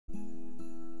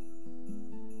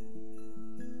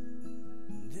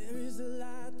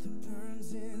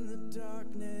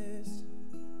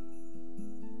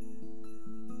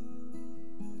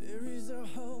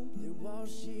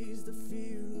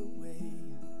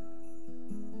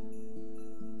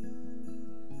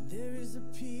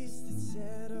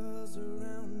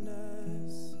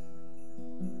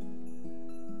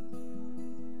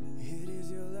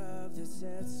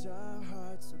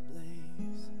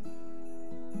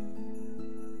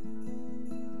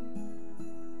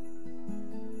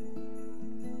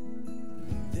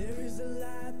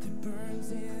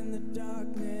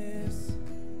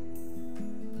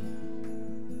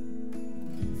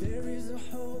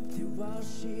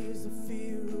drives the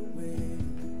fear away.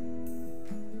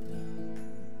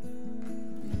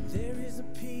 There is a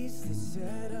peace that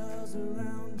settles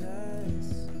around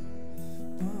us.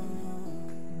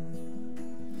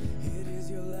 It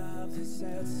is your love that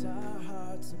sets our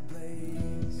hearts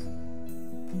ablaze.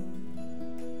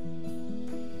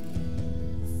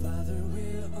 Father,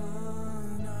 we're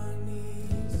on our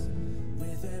knees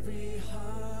with every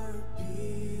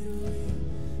heartbeat. We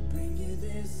bring you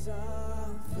this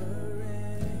offering.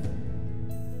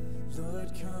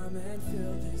 Lord, come and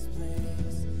fill this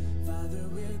place. Father,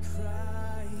 we're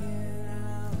crying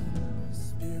out.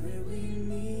 Spirit, we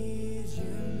need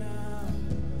you now.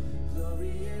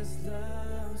 Glorious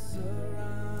love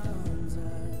surrounds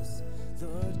us.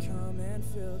 Lord, come and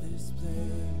fill this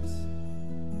place.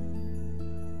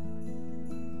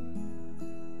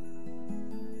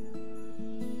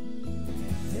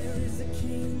 There is a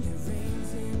king who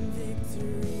reigns in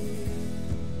victory.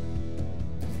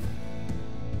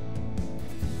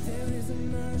 There is a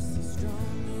mercy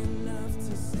strong enough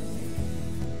to save.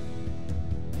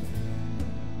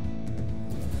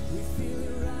 We feel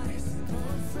it rising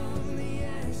up from the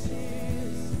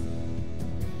ashes.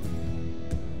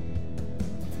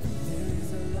 There is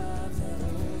a love that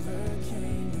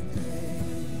overcame the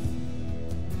grave.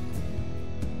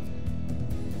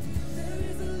 There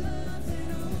is a love that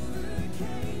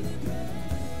overcame the grave.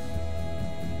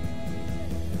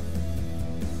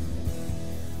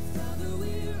 Father,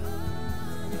 we're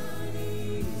on our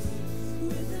knees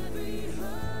with every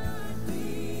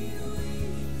heartbeat. We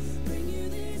bring you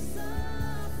this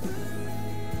offering.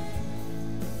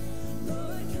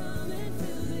 Lord, come and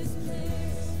fill this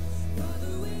place.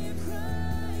 Father, we're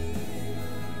crying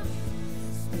out.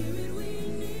 Spirit, we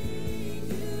need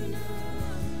you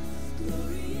now.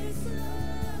 Glorious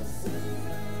love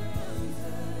surrounds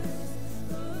us.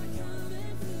 Lord, come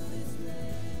and fill this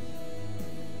place.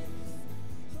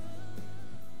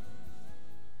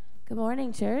 Good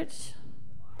morning, church.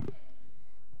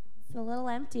 It's a little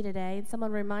empty today, and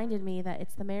someone reminded me that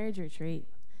it's the marriage retreat.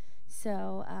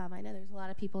 So I know there's a lot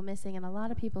of people missing and a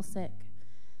lot of people sick.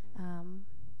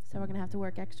 So we're going to have to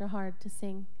work extra hard to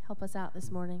sing, help us out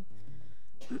this morning.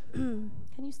 Can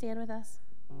you stand with us?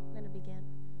 We're going to begin.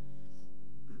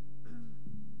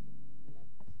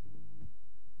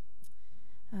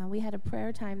 We had a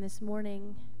prayer time this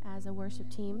morning as a worship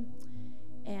team,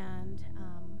 and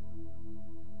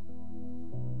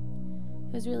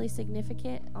it was really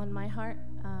significant on my heart.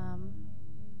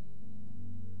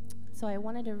 So I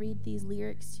wanted to read these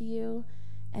lyrics to you,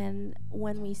 and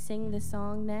when we sing the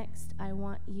song next, I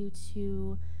want you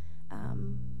to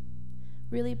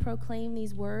really proclaim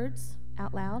these words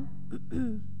out loud.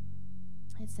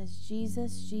 It says,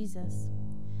 Jesus, Jesus,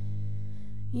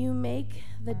 you make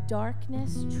the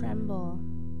darkness tremble.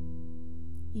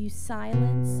 You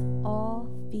silence all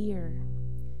fear.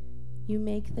 You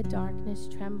make the darkness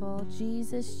tremble.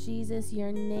 Jesus, Jesus,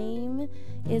 your name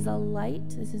is a light.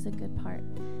 This is a good part.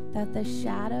 That the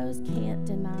shadows can't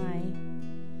deny.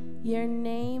 Your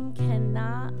name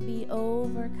cannot be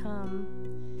overcome.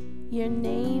 Your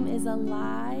name is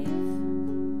alive,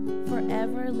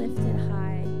 forever lifted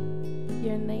high.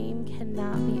 Your name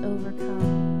cannot be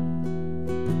overcome.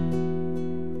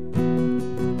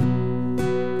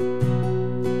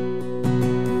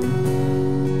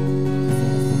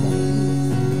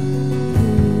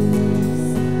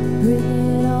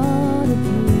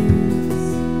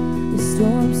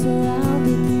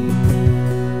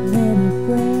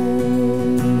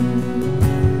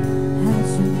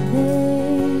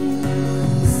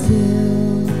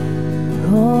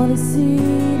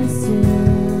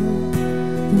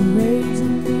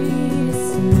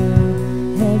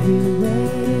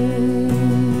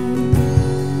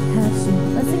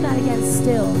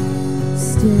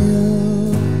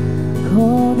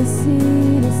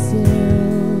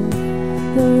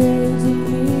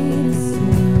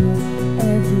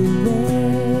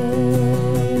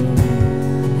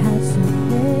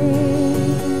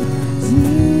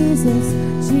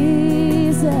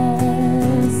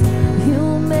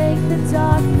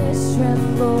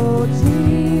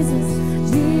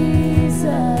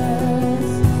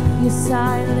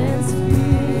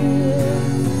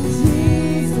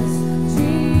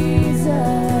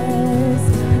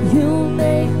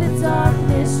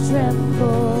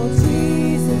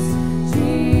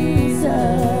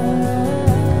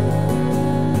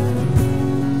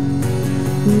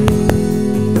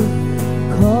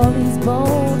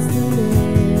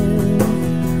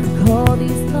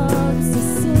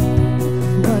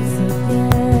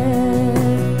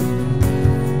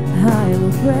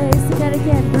 Praise, sing that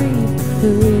again, breathe.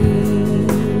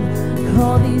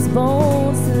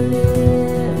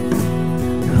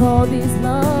 all these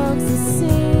lungs to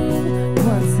sing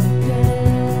once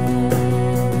again.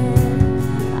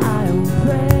 I will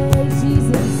pray,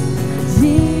 Jesus,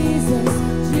 Jesus,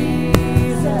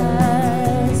 Jesus.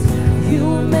 You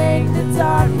make the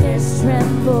darkness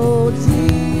tremble,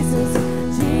 Jesus,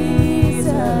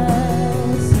 Jesus.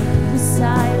 You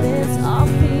silence all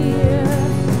fear,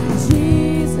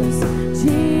 Jesus,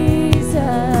 Jesus.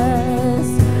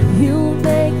 You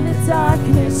make the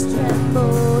darkness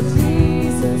tremble,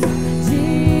 Jesus,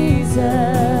 Jesus.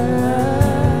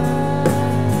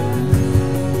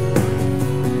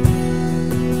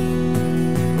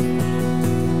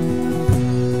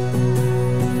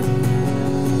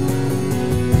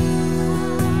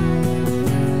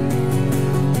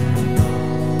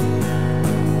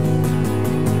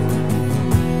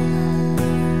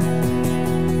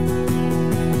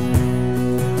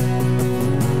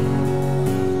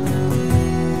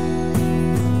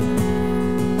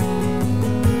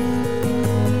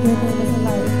 Your name is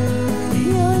alive.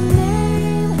 Your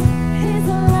name is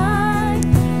alive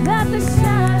that the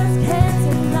shadows can't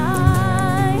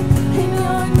deny. And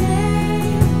your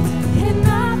name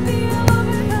cannot be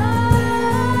overcome.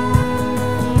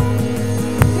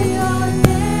 Your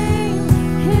name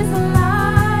is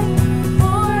alive,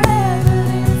 forever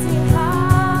lifted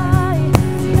high.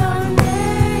 Your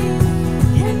name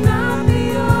cannot be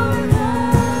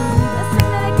overcome. Let's sing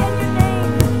that again. Your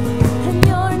name, and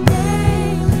your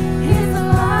name is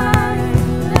alive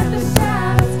that the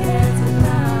shadows can't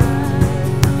deny.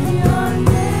 Your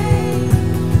name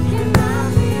cannot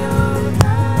be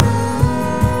overcome.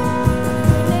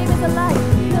 Your name is alive.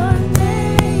 Your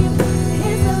name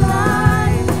is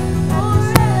alive,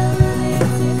 forever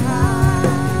lifted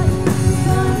high.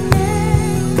 Your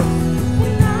name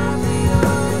cannot be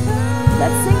overcome.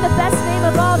 Let's sing the best name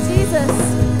of all, Jesus.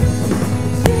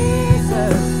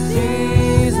 Jesus,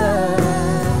 Jesus.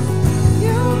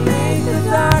 You make the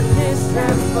darkness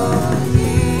tremble,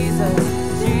 Jesus,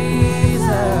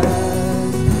 Jesus.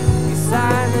 You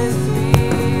silence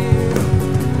fear,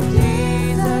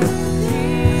 Jesus,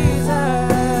 Jesus.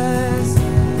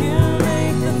 You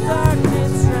make the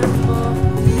darkness tremble,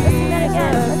 Jesus,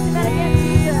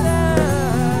 Jesus.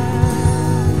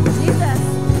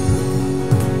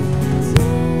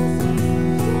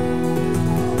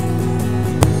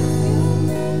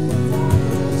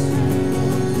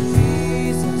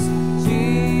 Jesus,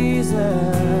 Jesus,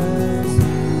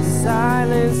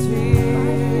 silence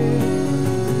fear.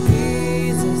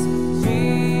 Jesus,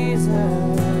 Jesus,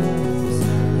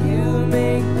 you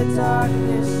make the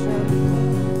darkness tremble.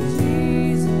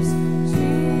 Jesus,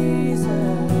 Jesus.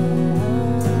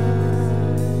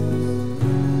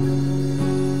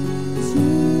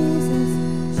 Jesus,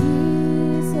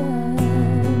 Jesus,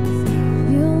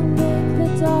 you make the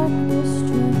darkness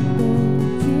tremble.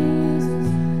 Jesus,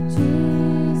 Jesus,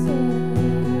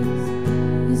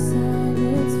 you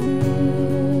silence fear.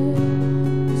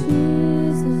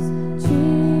 Jesus,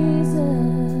 Jesus,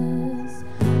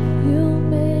 you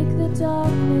make the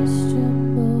darkness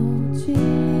tremble.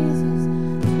 Jesus,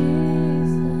 Jesus.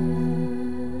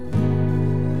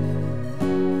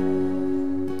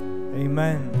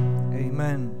 Amen.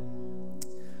 Amen.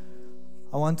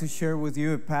 I want to share with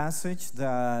you a passage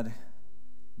that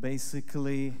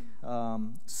basically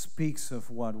speaks of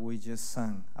what we just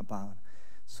sang about.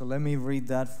 So let me read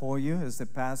that for you. It's the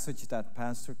passage that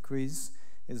Pastor Chris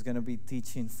is going to be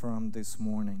teaching from this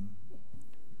morning.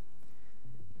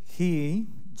 He,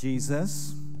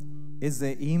 Jesus, is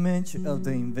the image of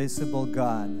the invisible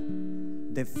God,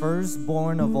 the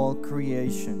firstborn of all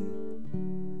creation.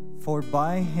 For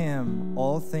by him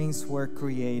all things were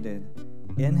created,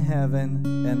 in heaven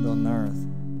and on earth,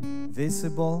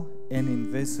 visible and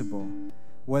invisible,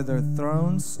 whether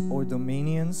thrones or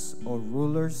dominions or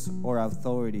rulers or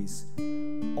authorities.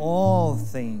 All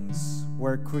things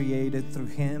were created through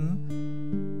him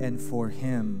and for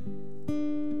him.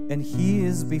 And he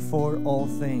is before all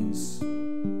things,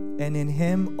 and in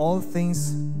him all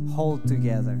things hold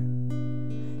together.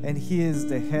 And he is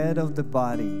the head of the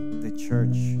body, the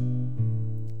church.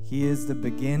 He is the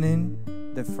beginning,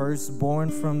 the firstborn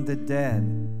from the dead,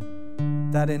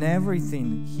 that in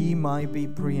everything he might be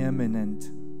preeminent.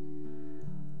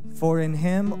 For in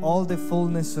him all the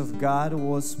fullness of God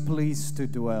was pleased to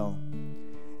dwell,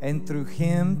 and through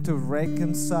him to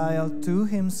reconcile to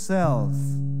himself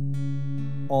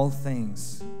all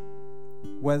things,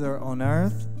 whether on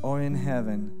earth or in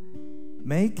heaven,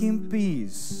 making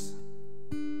peace,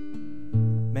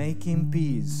 making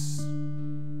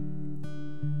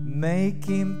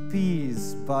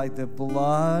peace by the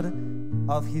blood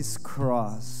of his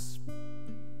cross.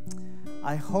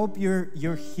 I hope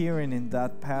you're hearing in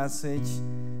that passage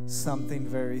something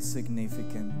very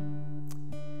significant.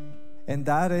 And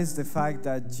that is the fact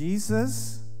that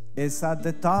Jesus is at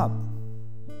the top.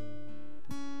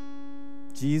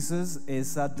 Jesus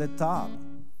is at the top.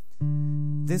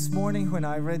 This morning when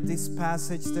I read this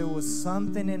passage, there was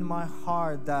something in my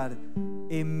heart that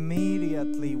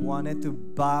immediately wanted to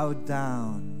bow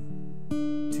down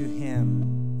to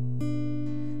Him.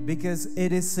 Because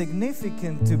it is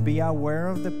significant to be aware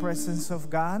of the presence of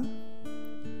God.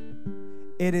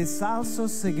 It is also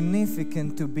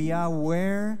significant to be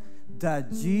aware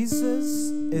that Jesus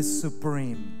is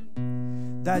supreme.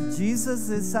 That Jesus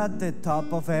is at the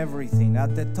top of everything,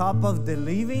 at the top of the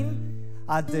living,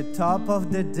 at the top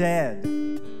of the dead,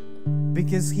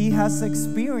 because He has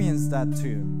experienced that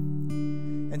too.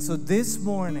 And so this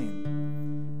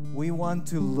morning, we want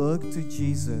to look to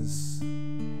Jesus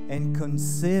and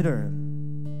consider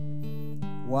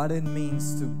what it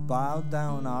means to bow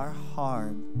down our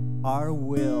heart, our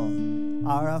will,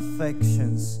 our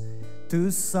affections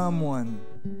to someone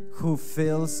who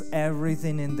fills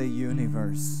everything in the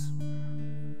universe.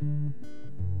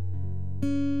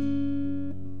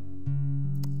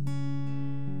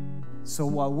 So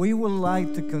what we would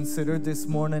like to consider this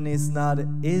morning is not,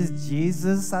 is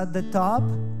Jesus at the top?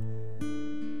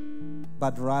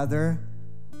 But rather,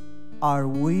 are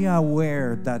we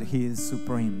aware that He is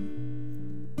supreme?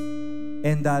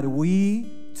 And that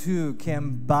we too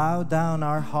can bow down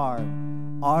our heart,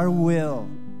 our will,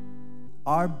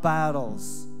 our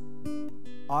battles,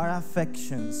 our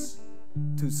affections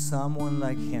to someone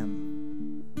like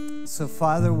Him. So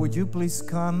Father, would you please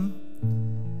come?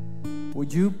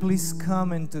 Would you please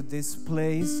come into this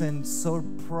place and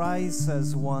surprise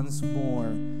us once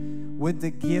more with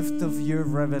the gift of your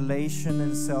revelation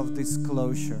and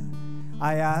self-disclosure?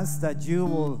 I ask that you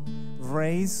will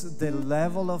raise the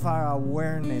level of our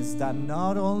awareness that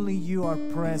not only you are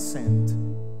present,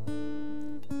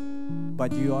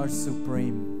 but you are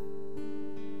supreme.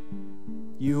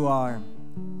 You are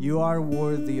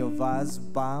worthy of us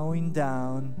bowing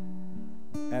down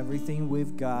everything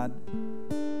we've got,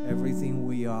 everything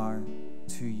we are,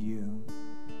 to you.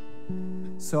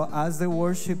 So as the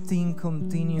worship team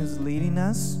continues leading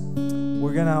us,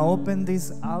 we're gonna open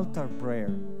this altar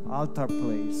prayer, altar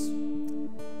place.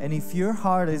 And if your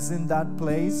heart is in that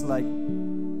place like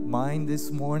mine this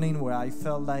morning, where I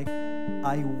felt like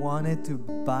I wanted to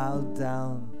bow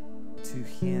down to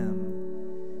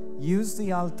Him, use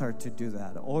the altar to do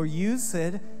that, or use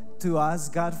it to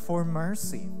ask God for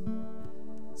mercy.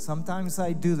 Sometimes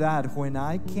I do that when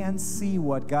I can't see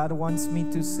what God wants me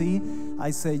to see.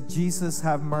 I say, Jesus,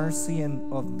 have mercy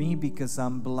of me because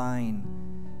I'm blind.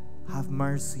 Have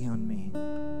mercy on me.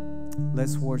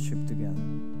 Let's worship together.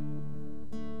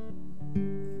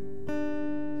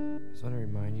 I just want to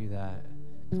remind you that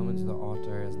coming to the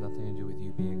altar has nothing to do with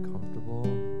you being comfortable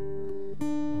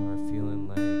or feeling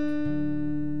like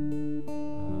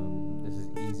this is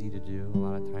easy to do. A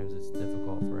lot of times it's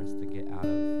difficult for us to get out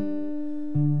of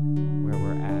where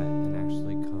we're at and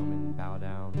actually come and bow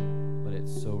down, but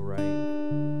it's so right.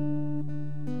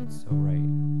 It's so right.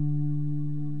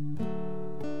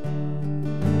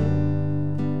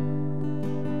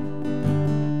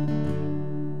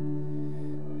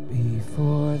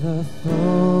 Before the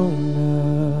throne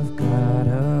of God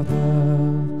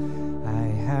above, I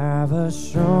have a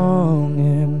strong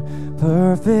and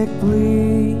perfect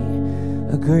plea,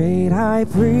 a great high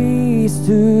priest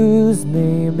whose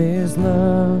name is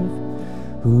love,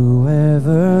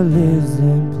 whoever lives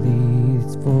and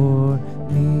pleads for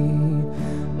me.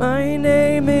 My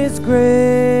name is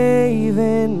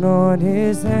graven on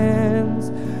His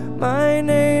hands, my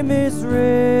name is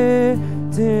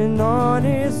written on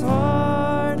His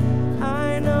heart.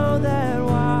 I know that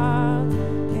while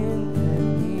in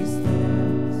Him He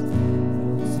stands,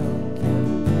 no tongue can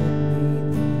bid me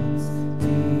thence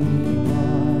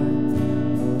depart.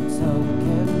 No tongue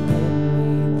can bid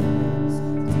me thence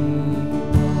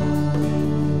depart.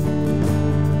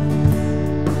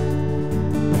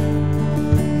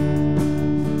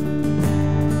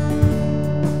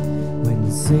 When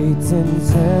Satan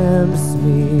tempts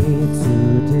me to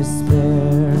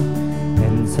despair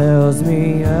and tells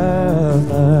me of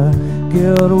the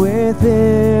guilt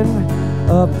within,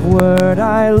 upward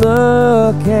I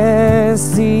look and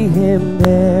see Him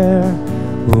there,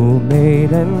 who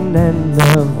made an end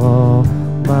of all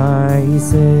my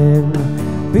sin.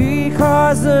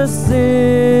 Because the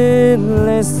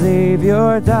sinless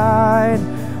Savior died,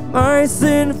 my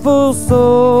sinful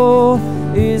soul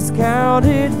is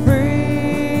counted free.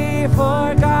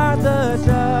 For God the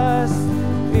just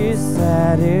is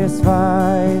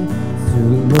satisfied to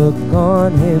look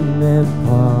on him and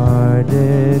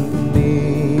pardon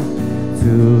me,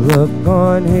 to look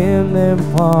on him and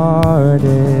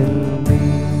pardon me.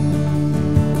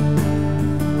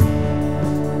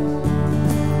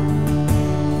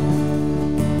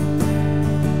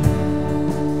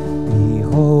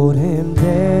 Behold him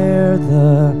there,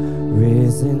 the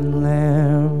risen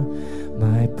Lamb,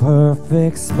 my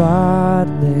perfect,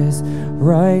 spotless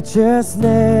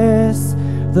righteousness,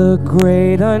 the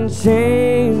great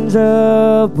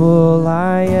unchangeable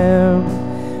I am,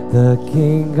 the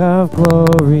King of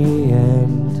glory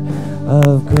and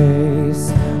of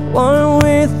grace. One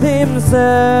with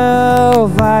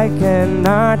himself, I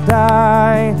cannot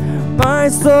die. My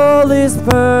soul is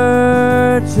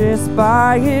purchased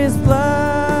by his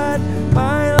blood.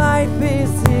 My life is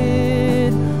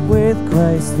hid with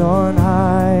Christ on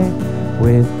high,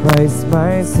 with Christ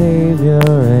my Savior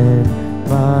and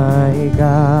my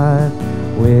God,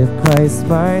 with Christ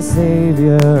my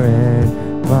Savior and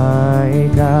my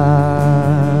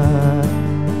God.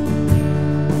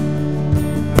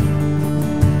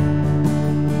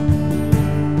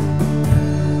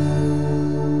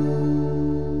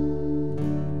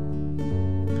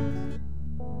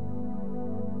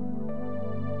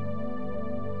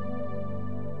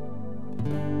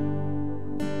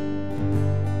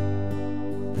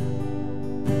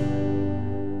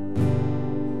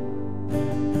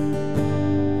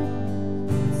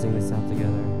 Sing this out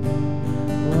together.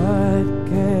 What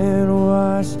can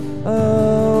wash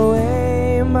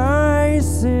away my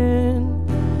sin?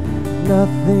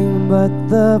 Nothing but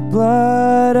the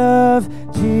blood of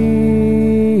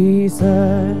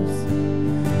Jesus.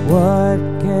 What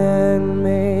can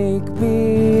make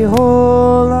me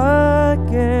whole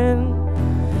again?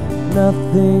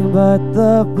 Nothing but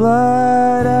the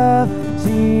blood of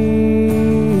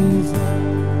Jesus.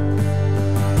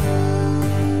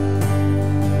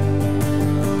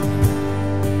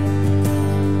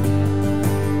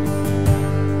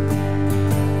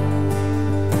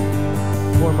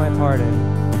 For my pardon.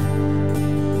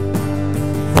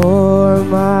 For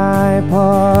my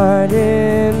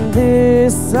pardon,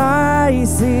 this I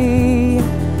see,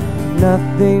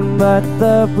 nothing but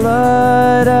the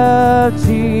blood of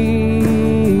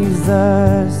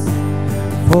Jesus.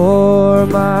 For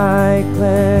my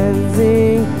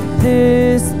cleansing,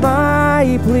 this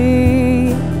my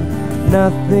plea,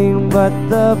 nothing but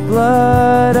the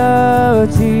blood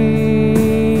of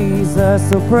Jesus.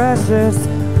 So precious,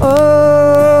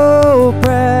 oh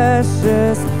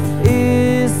precious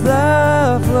is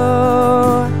the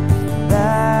flow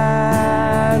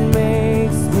that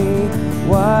makes me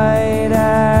white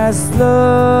as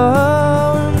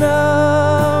snow.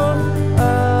 No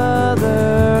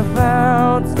other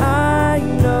fount I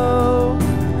know,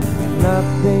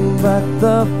 nothing but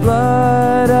the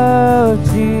blood of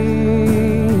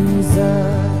Jesus.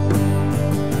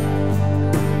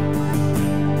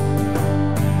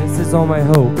 This is all my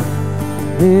hope.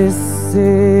 This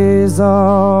is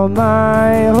all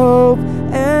my hope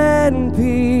and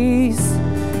peace,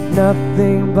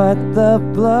 nothing but the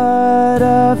blood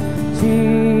of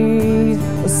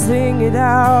Jesus. Sing it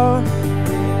out.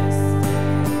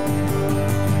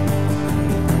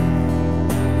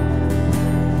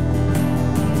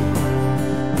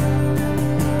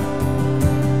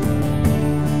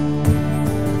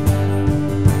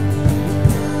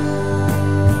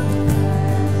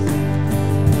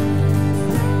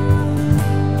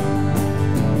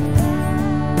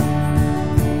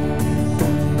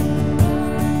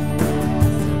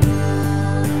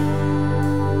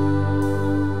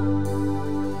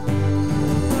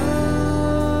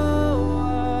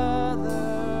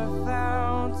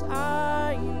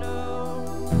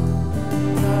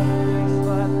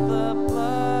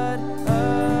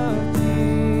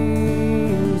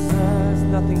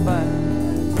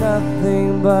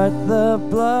 Nothing but the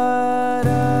blood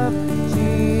of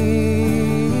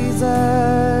Jesus.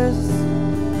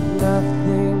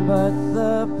 Nothing but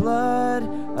the blood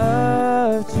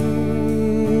of Jesus.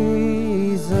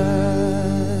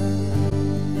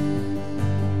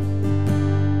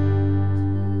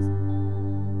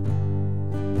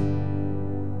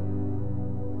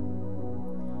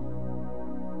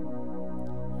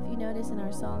 If you notice in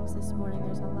our songs this morning,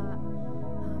 there's a lot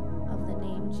of the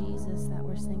name Jesus that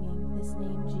we're singing. This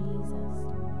name Jesus.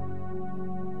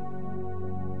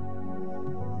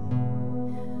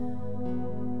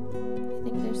 I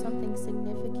think there's something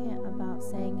significant about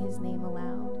saying his name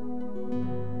aloud.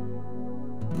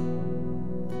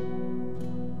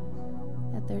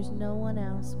 That there's no one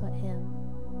else but him.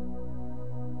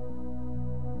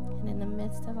 And in the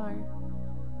midst of our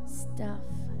stuff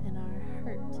and our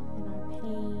hurt and our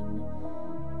pain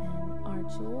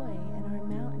joy and our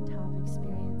mountaintop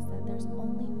experience that there's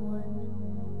only one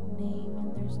name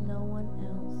and there's no one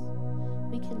else.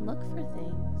 We can look for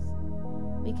things.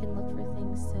 We can look for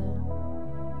things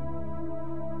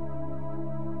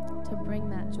to bring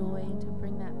that joy and to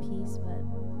bring that peace, but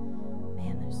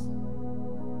man, there's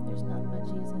none but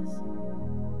Jesus.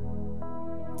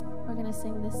 We're going to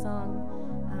sing this song.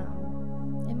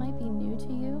 It might be new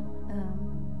to you.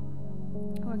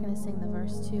 We're going to sing the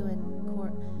verse 2 and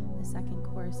the second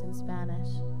chorus in Spanish.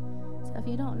 So if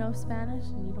you don't know Spanish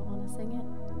and you don't want to sing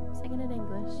it in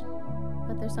English.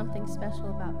 But there's something special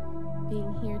about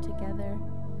being here together,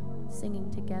 singing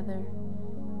together,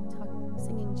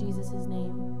 singing Jesus'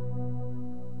 name.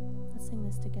 Let's sing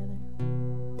this together.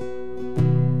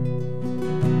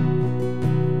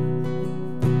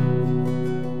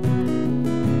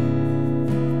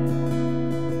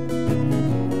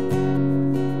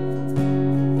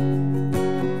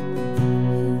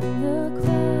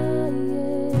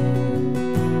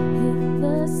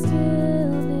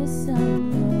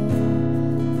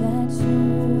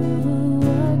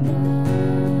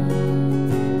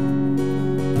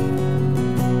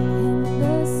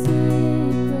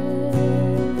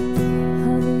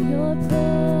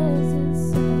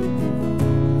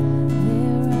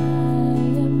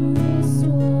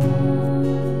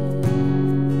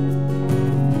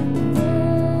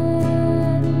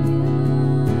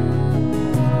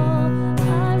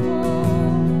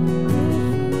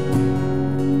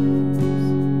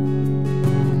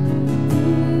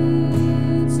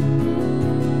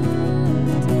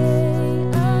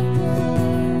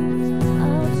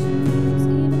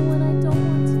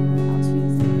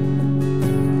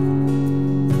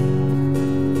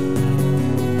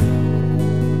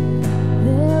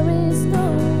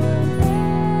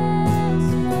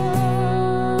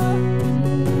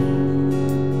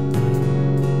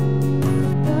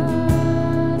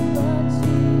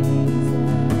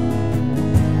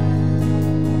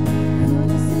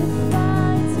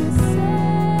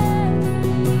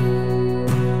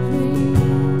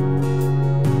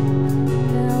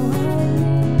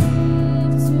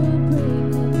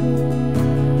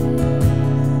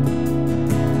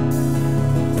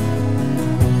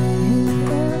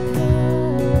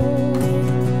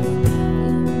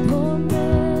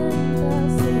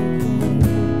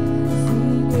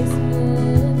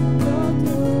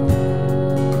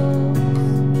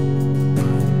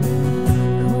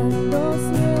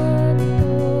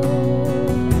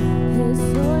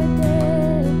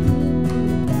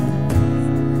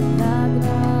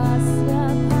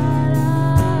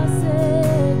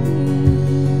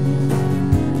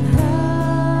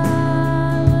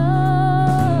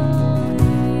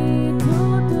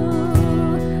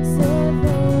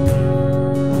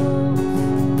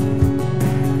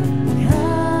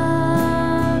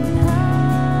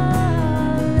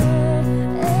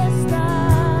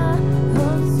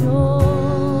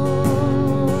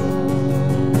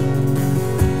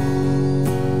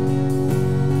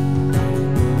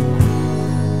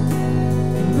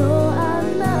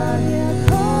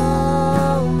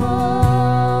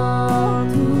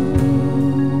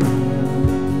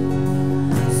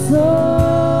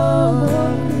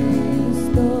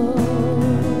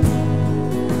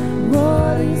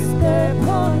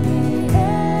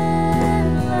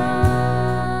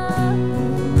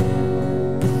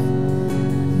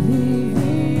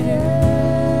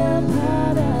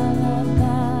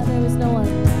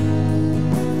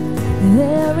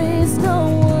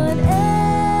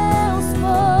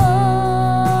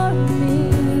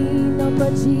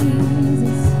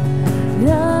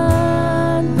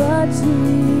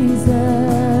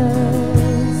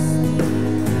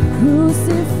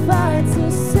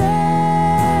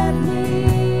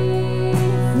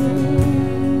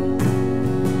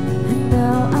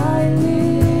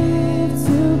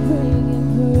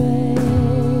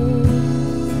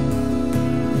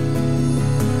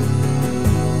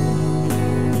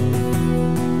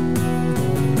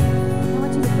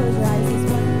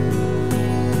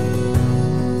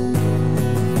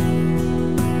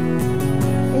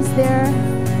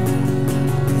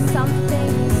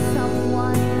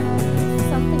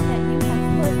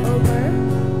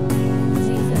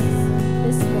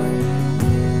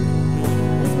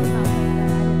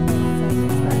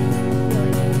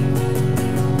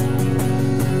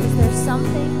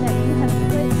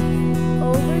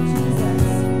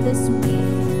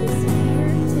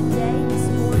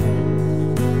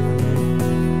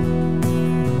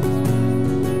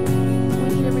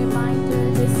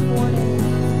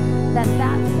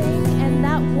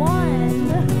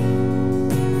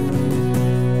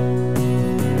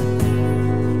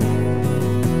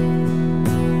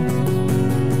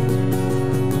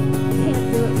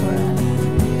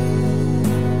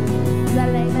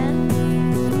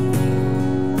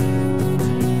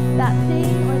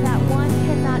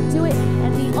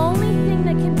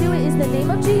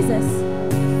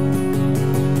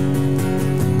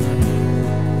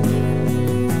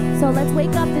 So let's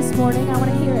wake up this morning. I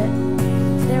want to hear it.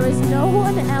 There is no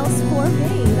one else for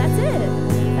me. That's it.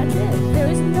 That's it. There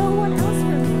is no one else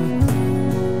for me.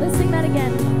 Let's sing that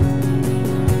again.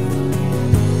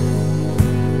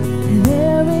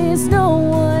 There is no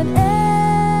one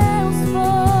else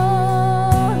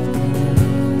for me.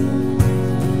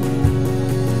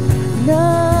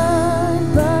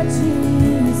 None but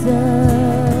Jesus.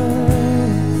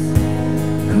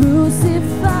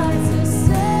 Crucified to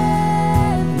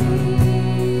set me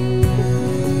free.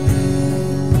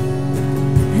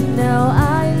 And now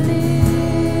I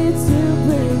live to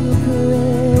bring you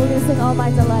praise. We're going to sing All My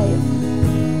Delight.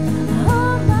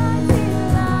 All my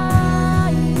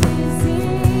delight is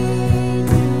in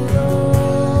you,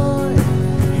 Lord,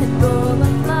 and all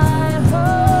of my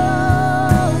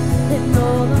hope, and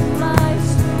all of my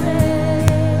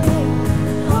strength.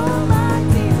 All my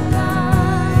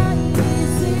delight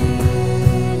is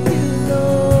in you,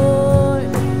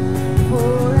 Lord,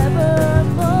 forevermore.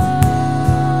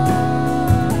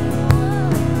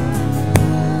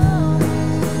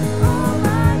 All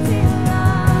my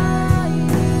delight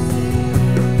is in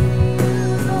you,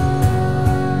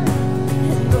 Lord,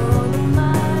 and all of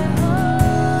my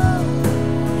hope,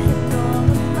 and all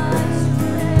of my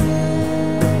strength.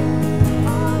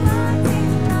 All my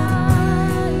delight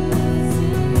is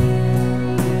in you,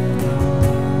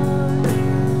 Lord,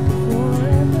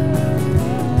 forevermore.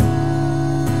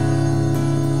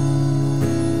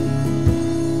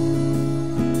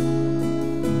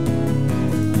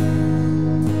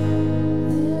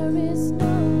 There is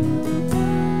no one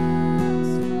else for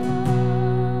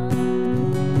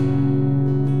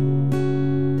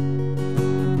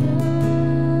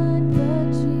none but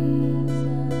Jesus,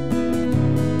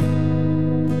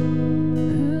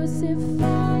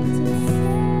 crucified to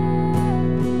set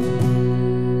me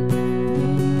free.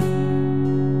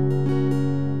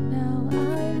 Now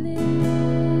I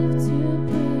live to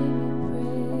bring you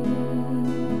praise.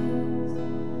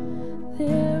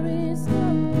 There is no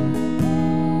one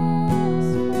else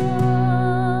for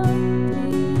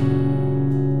me.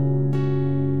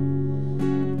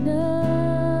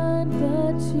 None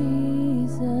but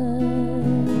Jesus,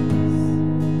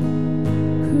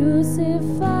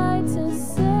 crucified to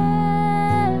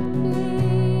set me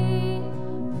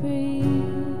free.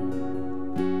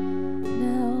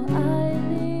 Now I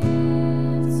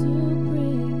live to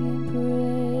bring you praise.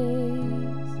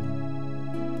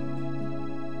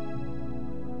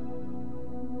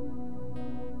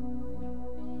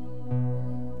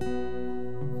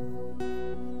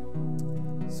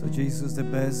 So, Jesus, the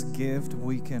best gift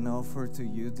we can offer to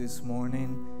you this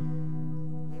morning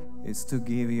is to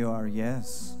give you our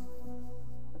yes.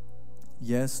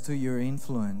 Yes to your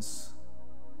influence.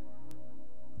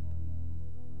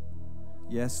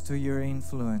 Yes to your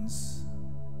influence.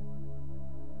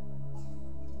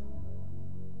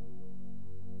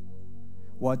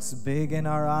 What's big in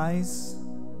our eyes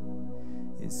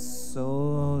is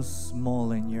so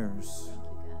small in yours.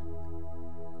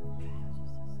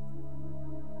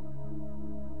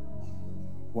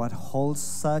 What holds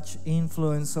such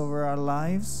influence over our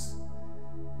lives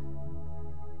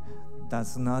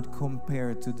does not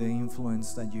compare to the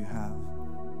influence that you have.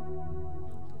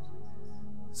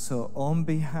 So, on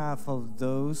behalf of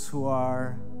those who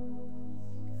are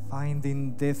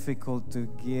finding difficult to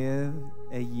give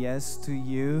a yes to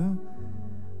you,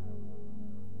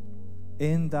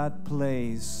 in that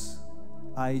place,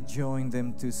 I join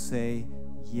them to say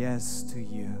yes to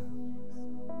you.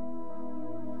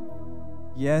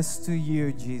 Yes to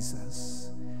you,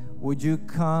 Jesus. Would you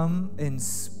come and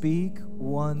speak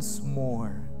once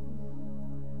more?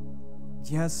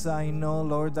 Yes, I know,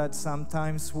 Lord, that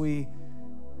sometimes we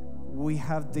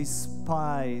have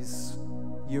despised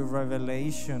your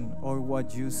revelation or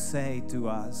what you say to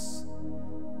us.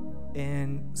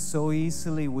 And so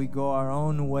easily we go our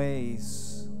own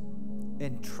ways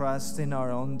and trust in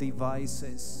our own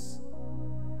devices.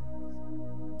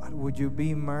 But would you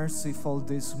be merciful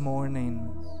this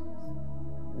morning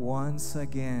once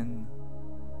again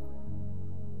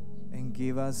and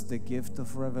give us the gift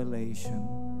of revelation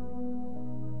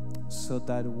so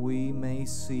that we may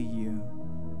see you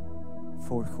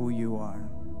for who you are.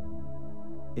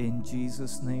 In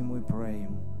Jesus' name we pray.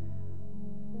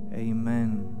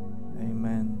 Amen.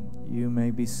 Amen. You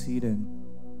may be seated.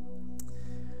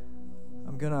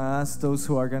 I'm going to ask those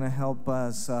who are going to help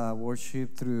us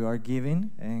worship through our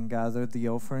giving and gather the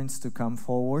offerings to come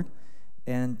forward.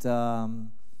 And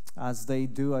as they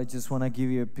do, I just want to give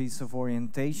you a piece of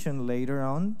orientation later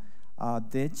on.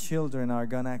 The children are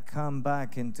going to come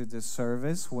back into the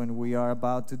service when we are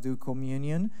about to do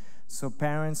communion. So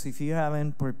parents, if you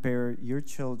haven't prepared your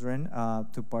children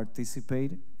to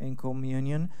participate in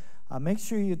communion, make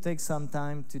sure you take some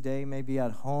time today, maybe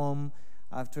at home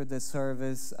after the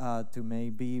service, to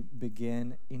maybe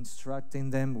begin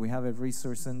instructing them. We have a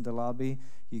resource in the lobby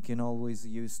you can always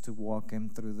use to walk them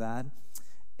through that.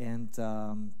 And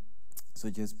so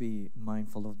just be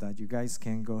mindful of that. You guys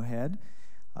can go ahead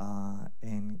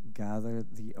and gather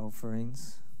the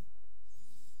offerings.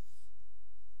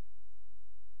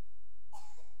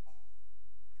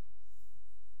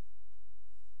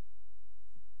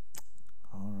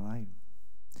 All right.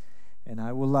 And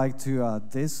I would like to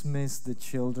dismiss the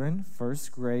children,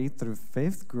 1st grade through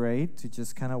 5th grade, to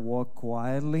just kind of walk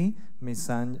quietly.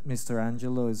 Mr.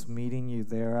 Angelo is meeting you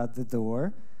there at the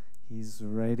door. He's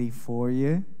ready for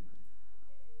you.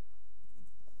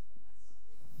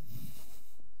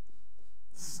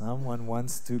 Someone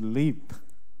wants to leap.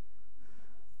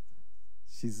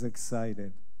 She's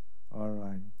excited. All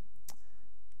right.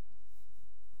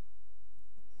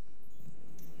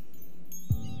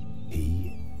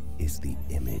 He is the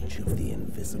image of the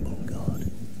invisible God,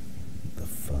 the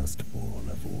firstborn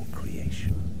of all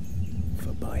creation.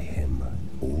 For by him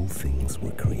all things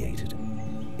were created,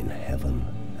 in heaven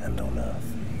and on earth,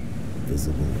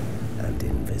 visible and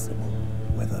invisible,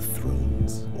 whether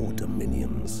thrones or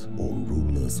dominions or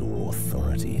rulers or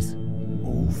authorities.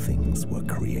 All things were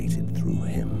created through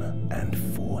him and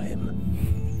for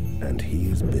him. And he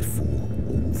is before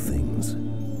all things,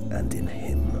 and in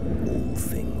him all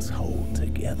things hold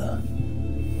together.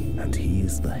 And he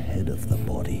is the head of the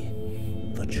body,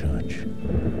 the church.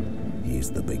 He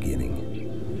is the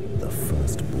beginning, the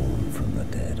firstborn from the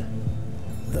dead,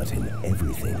 that in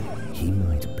everything he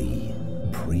might be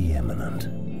preeminent.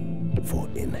 For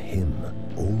in him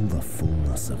all the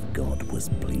fullness of God was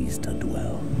pleased to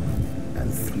dwell,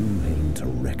 and through him to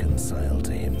reconcile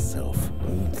to himself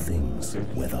all things,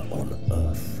 whether on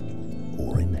earth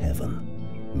or in heaven,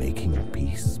 making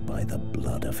peace by the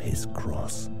blood of his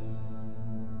cross.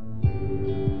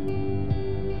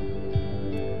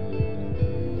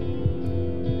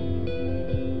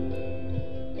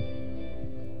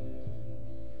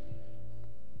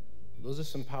 Those are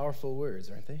some powerful words,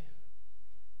 aren't they?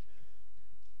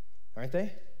 Aren't they?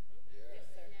 Yes,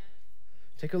 sir.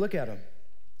 Take a look at them.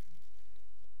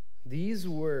 These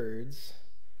words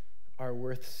are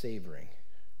worth savoring.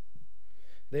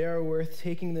 They are worth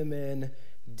taking them in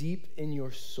deep in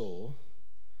your soul.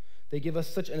 They give us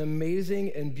such an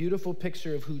amazing and beautiful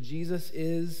picture of who Jesus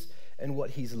is and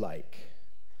what he's like.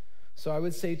 So I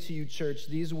would say to you, church,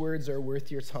 these words are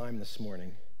worth your time this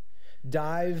morning.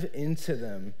 Dive into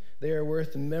them. They are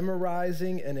worth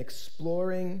memorizing and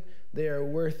exploring. They are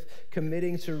worth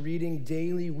committing to reading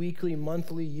daily, weekly,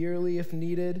 monthly, yearly if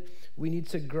needed. We need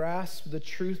to grasp the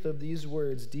truth of these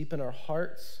words deep in our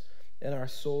hearts, in our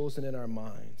souls, and in our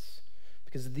minds.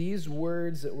 Because these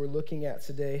words that we're looking at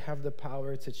today have the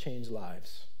power to change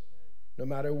lives. No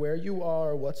matter where you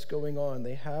are or what's going on,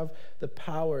 they have the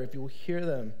power, if you'll hear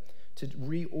them, to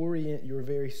reorient your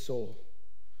very soul.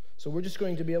 So we're just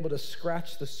going to be able to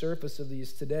scratch the surface of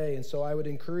these today. And so I would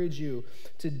encourage you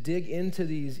to dig into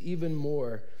these even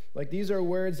more. Like, these are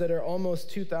words that are almost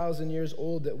 2,000 years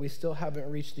old that we still haven't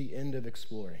reached the end of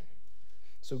exploring.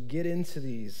 So get into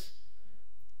these,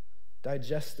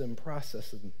 digest them, process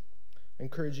them. I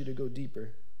encourage you to go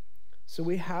deeper. So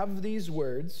we have these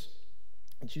words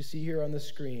that you see here on the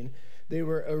screen. They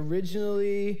were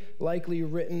originally likely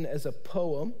written as a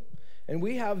poem. And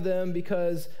we have them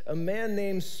because a man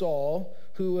named Saul,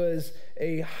 who was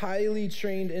a highly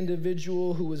trained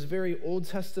individual, who was very Old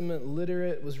Testament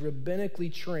literate, was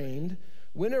rabbinically trained,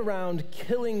 went around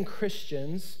killing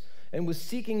Christians and was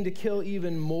seeking to kill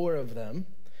even more of them.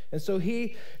 And so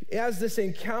he has this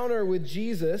encounter with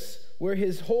Jesus where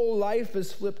his whole life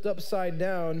is flipped upside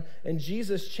down, and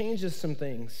Jesus changes some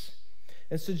things.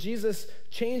 And so Jesus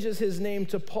changes his name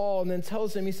to Paul and then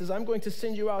tells him, he says, I'm going to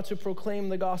send you out to proclaim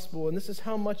the gospel, and this is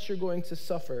how much you're going to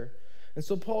suffer. And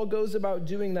so Paul goes about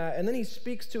doing that. And then he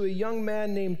speaks to a young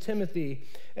man named Timothy,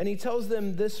 and he tells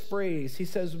them this phrase. He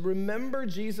says, remember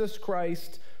Jesus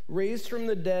Christ, raised from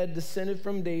the dead, descended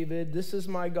from David. This is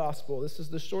my gospel. This is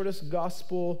the shortest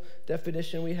gospel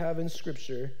definition we have in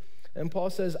Scripture. And Paul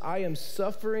says, I am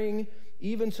suffering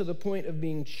even to the point of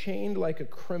being chained like a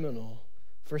criminal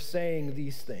for saying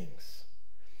these things.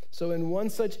 So in one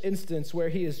such instance where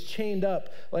he is chained up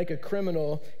like a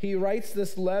criminal, he writes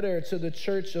this letter to the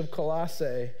church of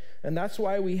Colossae. And that's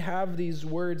why we have these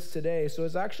words today. So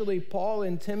it's actually Paul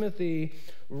and Timothy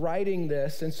writing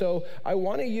this. And so I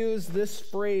want to use this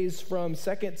phrase from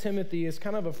 2 Timothy as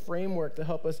kind of a framework to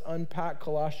help us unpack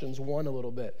Colossians 1 a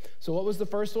little bit. So what was the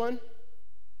first one?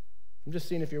 I'm just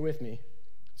seeing if you're with me.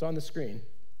 It's on the screen.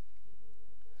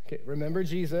 Okay, remember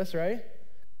Jesus, right?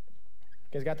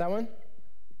 You guys got that one?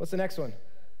 What's the next one?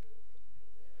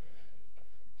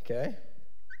 Okay.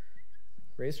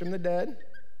 Raised from the dead.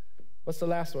 What's the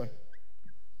last one?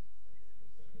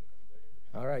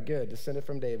 All right, good. Descended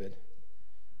from David.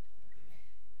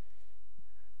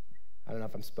 I don't know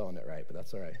if I'm spelling it right, but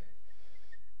that's all right.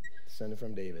 Descended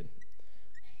from David.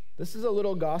 This is a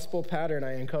little gospel pattern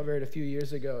I uncovered a few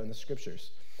years ago in the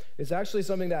scriptures. It's actually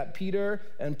something that Peter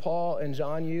and Paul and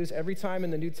John use. Every time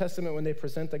in the New Testament when they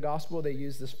present the gospel, they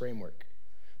use this framework.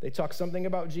 They talk something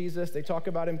about Jesus, they talk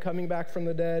about him coming back from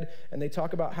the dead, and they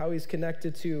talk about how he's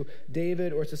connected to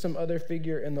David or to some other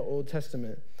figure in the Old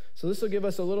Testament. So this will give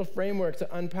us a little framework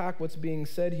to unpack what's being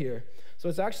said here. So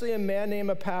it's actually a man named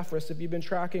Epaphras, if you've been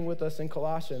tracking with us in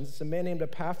Colossians. It's a man named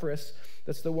Epaphras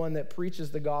that's the one that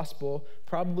preaches the gospel,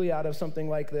 probably out of something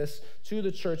like this, to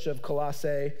the church of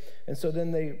Colossae. And so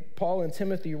then Paul and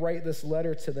Timothy write this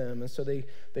letter to them. And so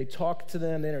they talk to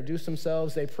them, they introduce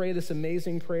themselves, they pray this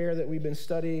amazing prayer that we've been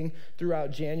studying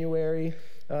throughout January.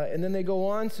 And then they go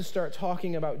on to start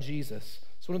talking about Jesus.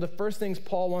 So one of the first things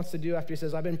Paul wants to do after he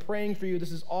says, I've been praying for you,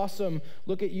 this is awesome,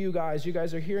 look at you guys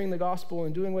are hearing the gospel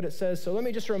and doing what it says, so let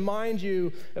me just remind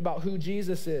you about who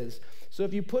Jesus is. So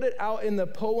if you put it out in the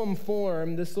poem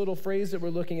form, this little phrase that we're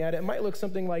looking at, it might look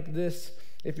something like this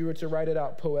if you were to write it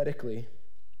out poetically.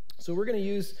 So we're going to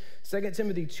use 2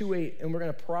 Timothy 2:8, and we're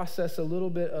going to process a little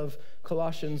bit of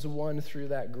Colossians 1 through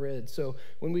that grid. So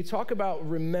when we talk about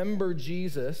remember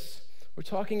Jesus, we're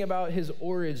talking about his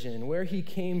origin, where he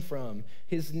came from,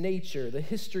 his nature, the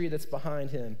history that's behind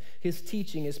him, his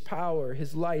teaching, his power,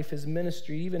 his life, his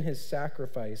ministry, even his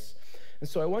sacrifice. And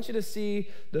so I want you to see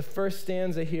the first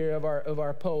stanza here of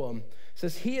our poem. It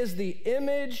says, he is the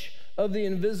image of the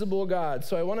invisible God.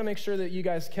 So I want to make sure that you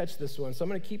guys catch this one. So I'm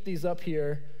going to keep these up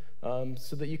here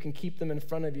so that you can keep them in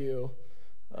front of you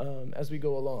as we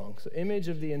go along. So image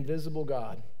of the invisible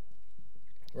God.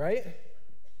 Right? You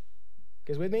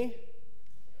guys with me?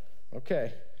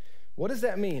 Okay, what does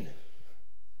that mean?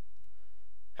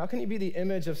 How can you be the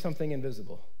image of something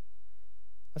invisible?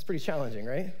 That's pretty challenging,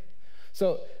 right?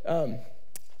 So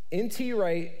N.T.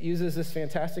 Wright uses this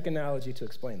fantastic analogy to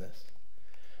explain this.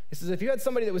 He says, if you had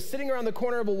somebody that was sitting around the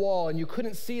corner of a wall and you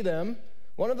couldn't see them,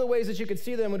 one of the ways that you could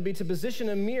see them would be to position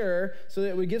a mirror so that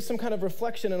it would give some kind of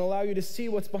reflection and allow you to see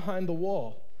what's behind the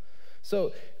wall.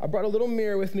 So I brought a little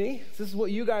mirror with me. This is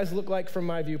what you guys look like from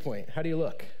my viewpoint. How do you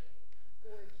look?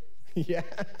 Yeah.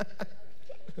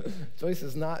 Joyce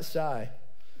is not shy.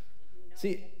 No.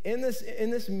 See, in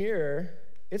this mirror,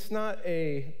 it's not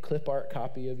a clip art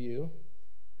copy of you.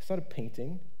 It's not a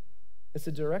painting. It's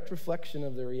a direct reflection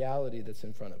of the reality that's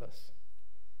in front of us.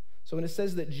 So when it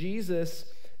says that Jesus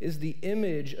is the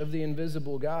image of the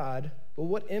invisible God, well,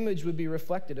 what image would be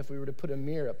reflected if we were to put a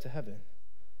mirror up to heaven?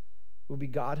 It would be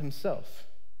God himself.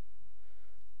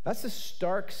 That's a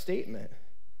stark statement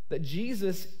that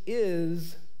Jesus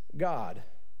is God.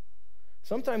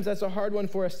 Sometimes that's a hard one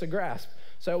for us to grasp.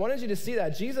 So I wanted you to see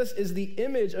that. Jesus is the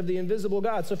image of the invisible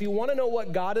God. So if you want to know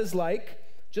what God is like,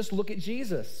 just look at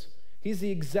Jesus. He's the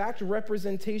exact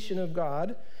representation of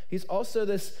God. He's also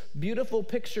this beautiful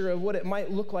picture of what it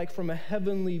might look like from a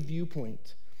heavenly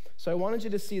viewpoint. So I wanted you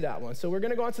to see that one. So we're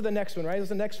going to go on to the next one, right?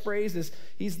 The next phrase is,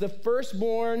 he's the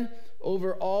firstborn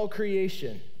over all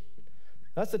creation.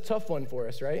 That's a tough one for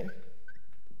us, right?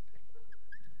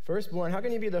 Firstborn, how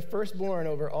can you be the firstborn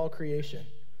over all creation?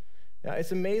 Now,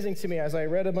 it's amazing to me as I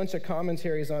read a bunch of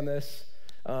commentaries on this,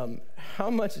 how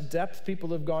much depth people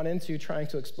have gone into trying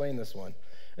to explain this one.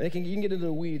 And you can get into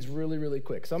the weeds really, really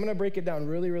quick. So I'm going to break it down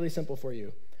really, really simple for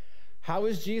you. How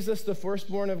is Jesus the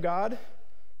firstborn of God?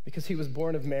 Because he was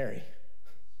born of Mary.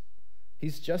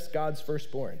 He's just God's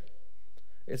firstborn.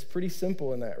 It's pretty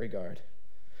simple in that regard.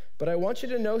 But I want you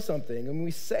to know something. When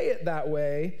we say it that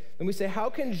way, then we say,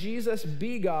 how can Jesus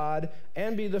be God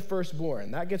and be the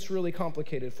firstborn? That gets really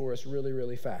complicated for us really,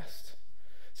 really fast.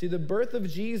 See, the birth of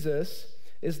Jesus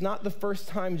is not the first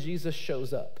time Jesus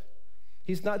shows up.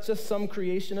 He's not just some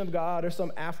creation of God or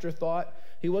some afterthought.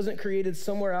 He wasn't created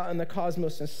somewhere out in the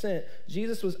cosmos and sent.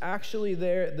 Jesus was actually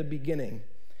there at the beginning.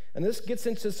 And this gets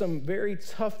into some very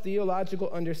tough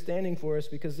theological understanding for us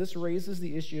because this raises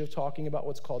the issue of talking about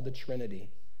what's called the Trinity.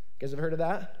 You guys have heard of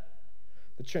that?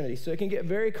 The Trinity. So it can get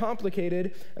very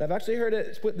complicated, and I've actually heard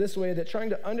it put this way, that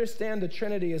trying to understand the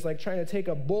Trinity is like trying to take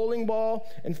a bowling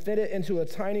ball and fit it into a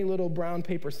tiny little brown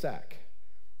paper sack.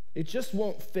 It just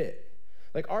won't fit.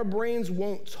 Like our brains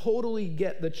won't totally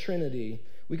get the Trinity.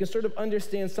 We can sort of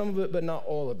understand some of it, but not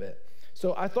all of it.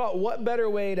 So I thought, what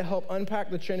better way to help unpack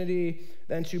the Trinity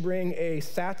than to bring a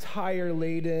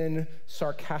satire-laden,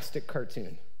 sarcastic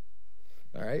cartoon?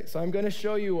 All right, so I'm going to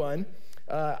show you one.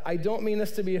 I don't mean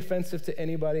this to be offensive to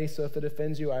anybody, so if it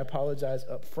offends you, I apologize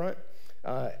up front.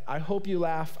 I hope you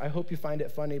laugh. I hope you find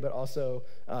it funny, but also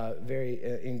very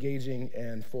engaging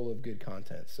and full of good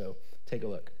content. So take a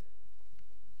look.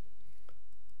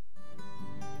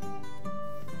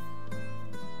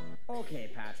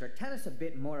 Okay, Patrick, tell us a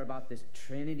bit more about this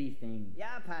Trinity thing.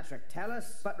 Yeah, Patrick, tell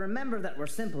us. But remember that we're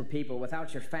simple people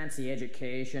without your fancy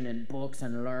education and books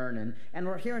and learning, and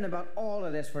we're hearing about all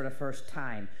of this for the first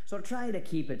time. So try to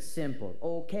keep it simple.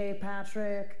 Okay,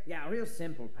 Patrick? Yeah, real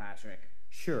simple, Patrick.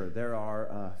 Sure, there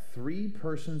are three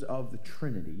persons of the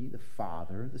Trinity, the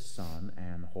Father, the Son,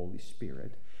 and the Holy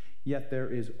Spirit, yet there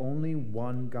is only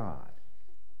one God.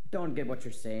 Don't get what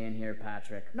you're saying here,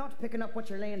 Patrick. Not picking up what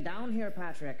you're laying down here,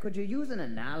 Patrick. Could you use an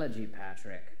analogy,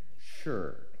 Patrick?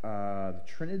 Sure, the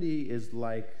Trinity is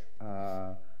like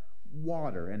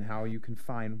water, and how you can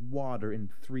find water in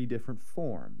three different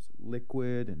forms: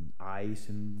 liquid and ice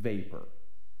and vapor.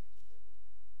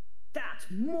 That's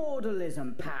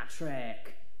modalism,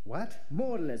 Patrick. What?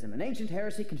 Modalism, an ancient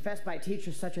heresy confessed by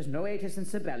teachers such as Noetus and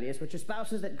Sibelius, which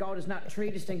espouses that God is not three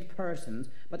distinct persons,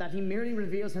 but that he merely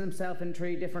reveals himself in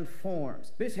three different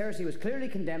forms. This heresy was clearly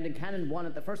condemned in Canon 1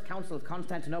 at the First Council of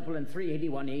Constantinople in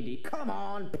 381 AD. Come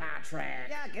on, Patrick!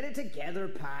 Yeah, get it together,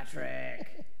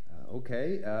 Patrick!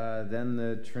 Okay, then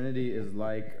the Trinity is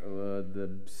like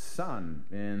the sun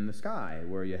in the sky,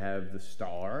 where you have the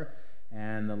star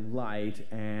and the light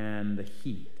and the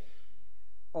heat.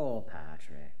 Oh,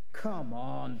 Patrick. Come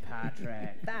on,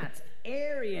 Patrick. That's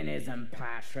Arianism,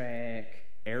 Patrick.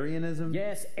 Arianism?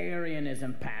 Yes,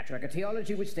 Arianism, Patrick. A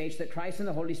theology which states that Christ and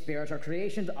the Holy Spirit are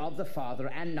creations of the Father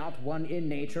and not one in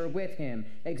nature with him.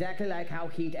 Exactly like how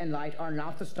heat and light are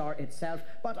not the star itself,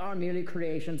 but are merely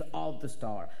creations of the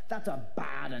star. That's a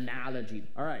bad analogy.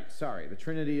 All right, sorry. The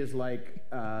Trinity is like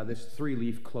this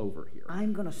three-leaf clover here.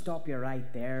 I'm going to stop you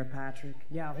right there, Patrick.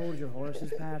 Yeah, hold your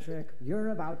horses, Patrick. You're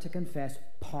about to confess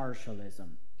partialism.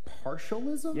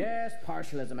 Partialism? Yes,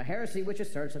 partialism, a heresy which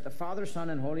asserts that the Father, Son,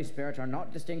 and Holy Spirit are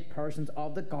not distinct persons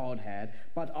of the Godhead,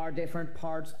 but are different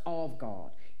parts of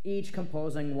God, each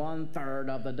composing 1/3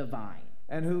 of the divine.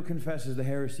 And who confesses the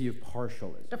heresy of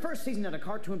partialism? The first season of the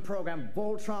cartoon program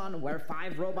Voltron, where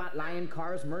 5 robot lion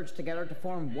cars merge together to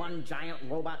form one giant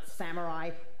robot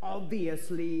samurai,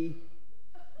 obviously.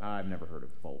 I've never heard of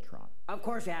Voltron. Of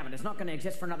course you haven't. It's not going to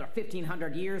exist for another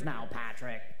 1,500 years now,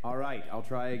 Patrick. All right, I'll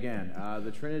try again.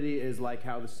 The Trinity is like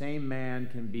how the same man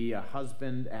can be a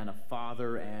husband and a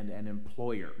father and an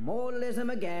employer.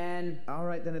 Modalism again. All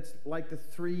right, then it's like the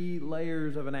 3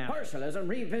 layers of an apple. Partialism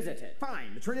revisited.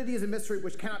 Fine. The Trinity is a mystery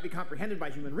which cannot be comprehended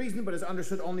by human reason, but is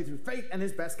understood only through faith and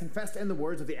is best confessed in the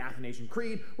words of the Athanasian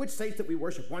Creed, which states that we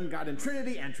worship one God in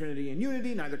Trinity and Trinity in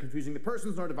unity, neither confusing the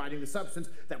persons nor dividing the substance,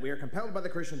 that we are compelled by the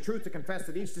Christian truth to confess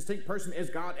that each distinct person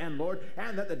is God and Lord,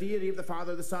 and that the deity of the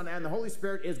Father, the Son, and the Holy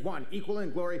Spirit is one, equal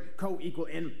in glory, co-equal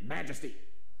in majesty.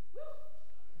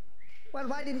 Well,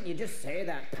 why didn't you just say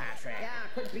that, Patrick? Yeah,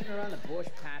 quit beating around the bush,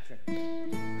 Patrick.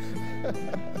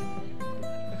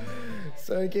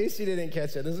 So in case you didn't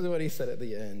catch it, this is what he said at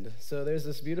the end. So there's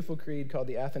this beautiful creed called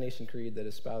the Athanasian Creed that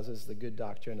espouses the good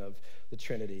doctrine of the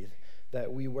Trinity,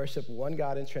 that we worship one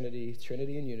God in Trinity,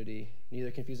 Trinity in unity,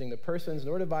 neither confusing the persons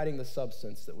nor dividing the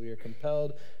substance, that we are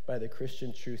compelled by the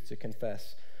Christian truth to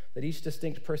confess that each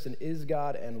distinct person is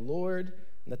God and Lord,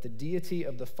 and that the deity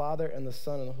of the Father and the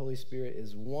Son and the Holy Spirit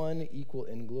is one, equal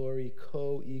in glory,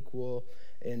 co-equal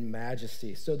in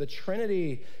majesty. So the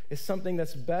Trinity is something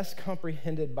that's best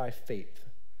comprehended by faith.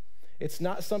 It's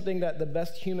not something that the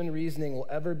best human reasoning will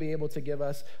ever be able to give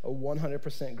us a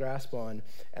 100% grasp on.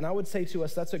 And I would say to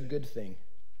us, that's a good thing.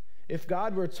 If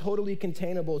God were totally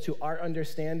containable to our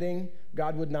understanding,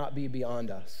 God would not be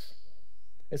beyond us.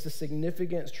 It's a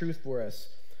significant truth for us.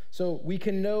 So we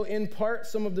can know in part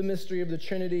some of the mystery of the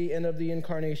Trinity and of the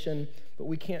incarnation, but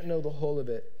we can't know the whole of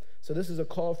it. So this is a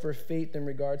call for faith in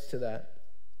regards to that.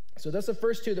 So that's the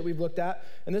first 2 that we've looked at.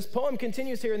 And this poem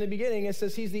continues here in the beginning. It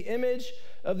says, he's the image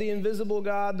of the invisible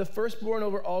God, the firstborn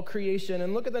over all creation.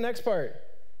 And look at the next part.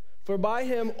 For by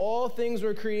him all things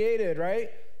were created,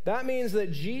 right? That means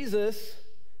that Jesus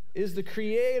is the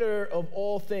creator of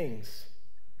all things.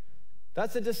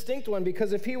 That's a distinct one,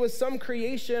 because if he was some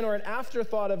creation or an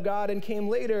afterthought of God and came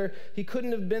later, he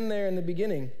couldn't have been there in the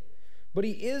beginning. But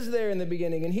he is there in the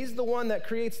beginning, and he's the one that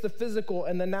creates the physical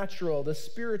and the natural, the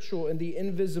spiritual and the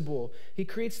invisible. He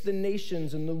creates the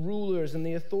nations and the rulers and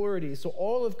the authorities. So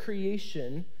all of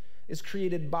creation is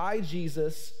created by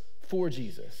Jesus for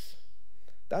Jesus.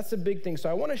 That's a big thing. So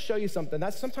I want to show you something.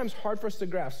 That's sometimes hard for us to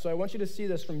grasp. So I want you to see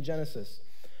this from Genesis.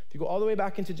 If you go all the way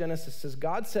back into Genesis, it says,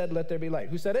 God said, let there be light.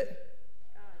 Who said it?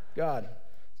 God.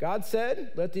 God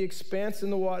said, let the expanse in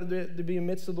the water there be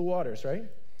amidst of the waters, right?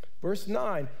 Verse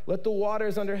 9, let the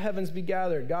waters under heavens be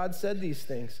gathered. God said these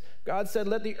things. God said,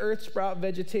 let the earth sprout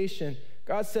vegetation.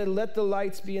 God said, let the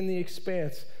lights be in the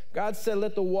expanse. God said,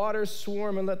 let the waters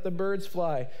swarm and let the birds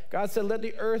fly. God said, let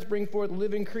the earth bring forth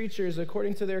living creatures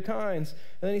according to their kinds.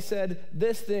 And then he said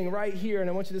this thing right here, and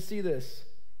I want you to see this.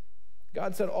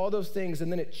 God said all those things,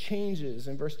 and then it changes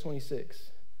in verse 26.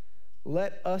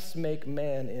 Let us make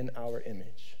man in our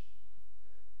image.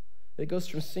 It goes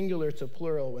from singular to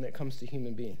plural when it comes to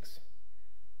human beings.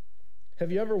 Have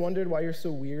you ever wondered why you're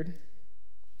so weird?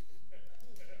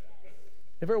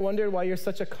 Ever wondered why you're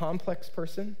such a complex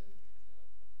person?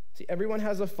 See, everyone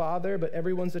has a father, but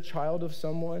everyone's a child of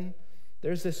someone.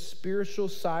 There's this spiritual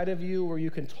side of you where you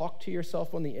can talk to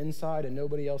yourself on the inside and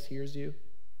nobody else hears you.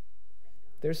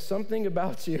 There's something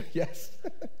about you, yes.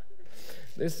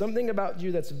 There's something about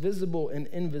you that's visible and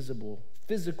invisible,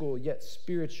 physical yet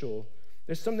spiritual.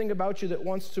 There's something about you that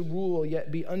wants to rule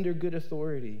yet be under good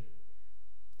authority.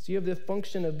 So you have the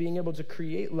function of being able to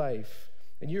create life,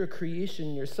 and you're a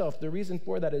creation yourself. The reason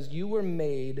for that is you were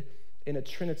made in a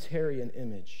Trinitarian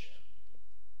image.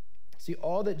 See,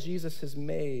 all that Jesus has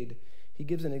made, he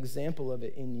gives an example of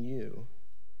it in you.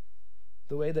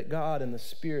 The way that God and the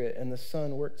Spirit and the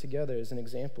Son work together is an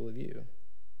example of you.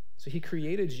 So he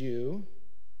created you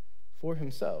for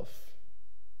himself.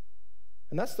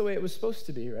 And that's the way it was supposed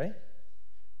to be, right?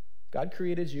 God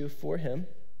created you for him.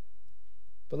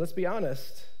 But let's be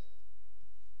honest,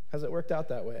 has it worked out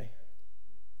that way?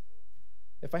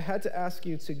 If I had to ask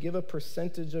you to give a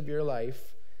percentage of your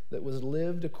life that was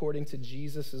lived according to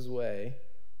Jesus' way,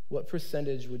 what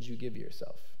percentage would you give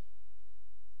yourself?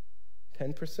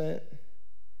 10%?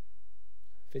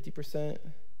 50%?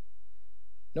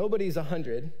 Nobody's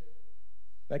 100.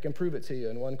 I can prove it to you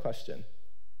in one question.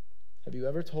 Have you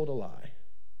ever told a lie?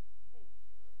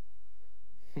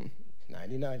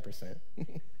 99%.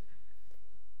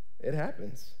 It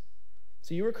happens.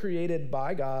 So you were created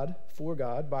by God,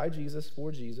 by Jesus,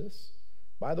 for Jesus,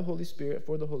 by the Holy Spirit,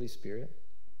 for the Holy Spirit.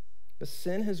 But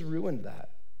sin has ruined that.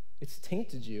 It's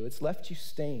tainted you. It's left you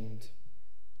stained.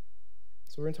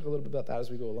 So we're going to talk a little bit about that as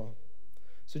we go along.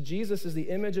 So Jesus is the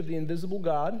image of the invisible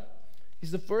God.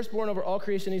 He's the firstborn over all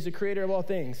creation. He's the creator of all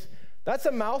things. That's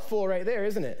a mouthful right there,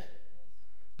 isn't it?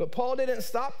 But Paul didn't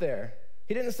stop there.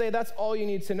 He didn't say that's all you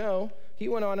need to know. He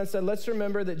went on and said, let's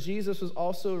remember that Jesus was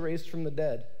also raised from the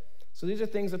dead. So these are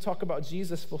things that talk about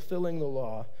Jesus fulfilling the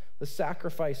law, the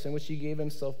sacrifice in which he gave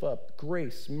himself up,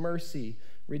 grace, mercy,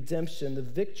 redemption, the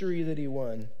victory that he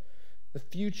won, the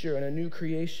future, and a new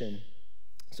creation.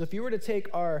 So if you were to take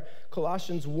our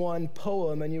Colossians 1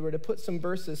 poem and you were to put some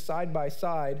verses side by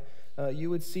side, you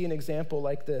would see an example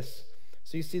like this.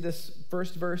 So you see this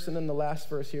first verse and then the last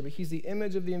verse here, but he's the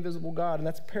image of the invisible God, and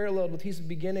that's paralleled with he's the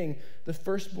beginning, the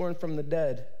firstborn from the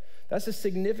dead. That's a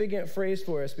significant phrase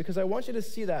for us because I want you to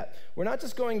see that. We're not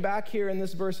just going back here in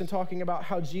this verse and talking about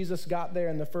how Jesus got there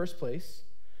in the first place.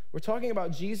 We're talking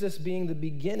about Jesus being the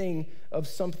beginning of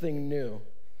something new.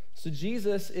 So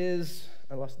Jesus is,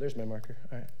 there's my marker,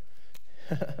 all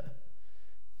right.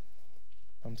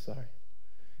 I'm sorry.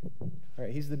 All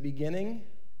right, he's the beginning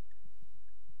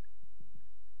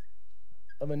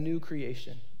of a new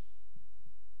creation.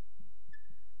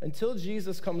 Until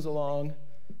Jesus comes along,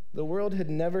 the world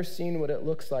had never seen what it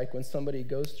looks like when somebody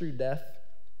goes through death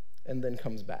and then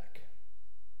comes back.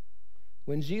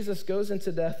 When Jesus goes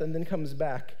into death and then comes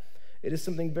back, it is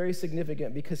something very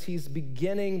significant because he's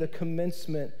beginning the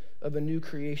commencement of a new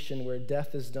creation where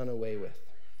death is done away with.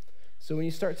 So when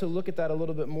you start to look at that a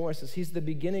little bit more, it says he's the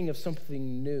beginning of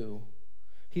something new.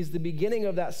 He's the beginning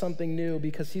of that something new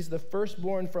because he's the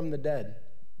firstborn from the dead.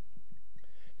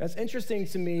 Now, it's interesting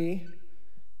to me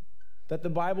that the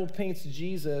Bible paints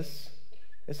Jesus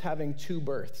as having two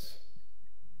births.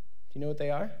 Do you know what they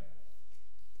are?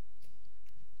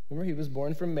 Remember, he was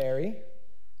born from Mary,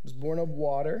 he was born of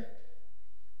water,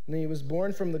 and then he was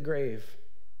born from the grave,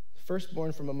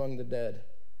 firstborn from among the dead.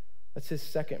 That's his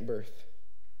second birth.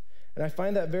 And I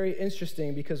find that very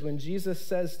interesting because when Jesus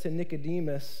says to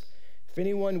Nicodemus, if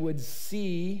anyone would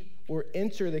see or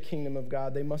enter the kingdom of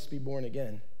God, they must be born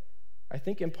again. I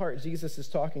think in part Jesus is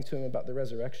talking to him about the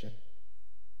resurrection.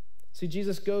 See,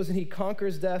 Jesus goes and he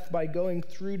conquers death by going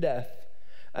through death.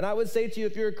 And I would say to you,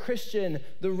 if you're a Christian,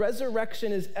 the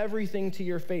resurrection is everything to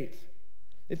your faith.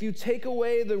 If you take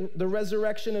away the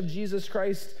resurrection of Jesus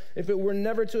Christ, if it were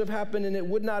never to have happened and it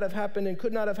would not have happened and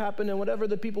could not have happened and whatever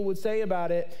the people would say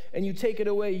about it, and you take it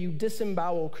away, you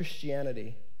disembowel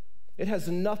Christianity. It has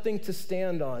nothing to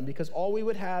stand on because all we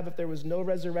would have if there was no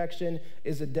resurrection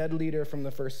is a dead leader from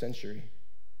the first century.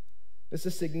 It's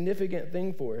a significant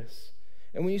thing for us.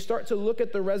 And when you start to look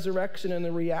at the resurrection and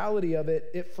the reality of it,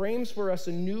 it frames for us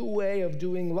a new way of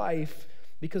doing life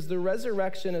because the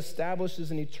resurrection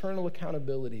establishes an eternal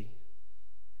accountability.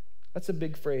 That's a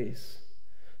big phrase.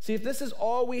 See, if this is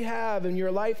all we have and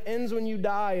your life ends when you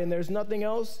die and there's nothing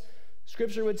else,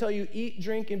 Scripture would tell you, eat,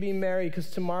 drink, and be merry because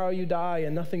tomorrow you die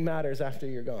and nothing matters after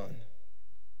you're gone.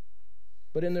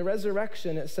 But in the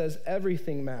resurrection, it says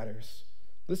everything matters.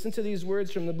 Listen to these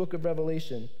words from the book of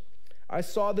Revelation. I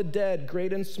saw the dead,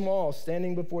 great and small,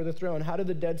 standing before the throne. How do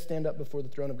the dead stand up before the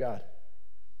throne of God?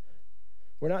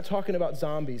 We're not talking about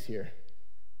zombies here.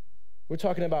 We're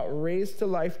talking about raised to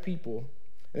life people.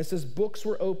 And it says books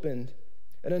were opened,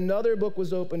 and another book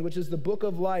was opened, which is the book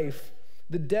of life.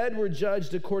 The dead were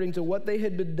judged according to what they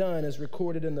had been done as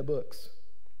recorded in the books.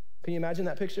 Can you imagine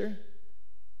that picture?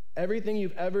 Everything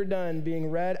you've ever done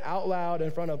being read out loud in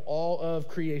front of all of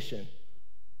creation.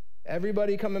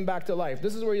 Everybody coming back to life.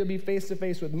 This is where you'll be face to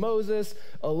face with Moses,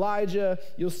 Elijah.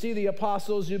 You'll see the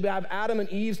apostles. You'll have Adam and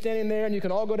Eve standing there, and you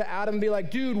can all go to Adam and be like,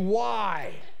 dude,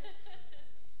 why?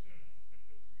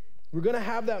 We're going to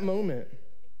have that moment.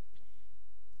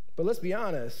 But let's be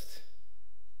honest.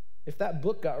 If that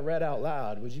book got read out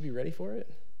loud, would you be ready for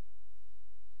it?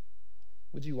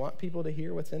 Would you want people to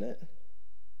hear what's in it?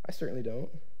 I certainly don't.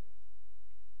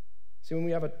 See, when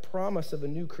we have a promise of a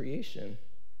new creation,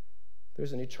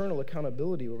 there's an eternal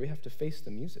accountability where we have to face the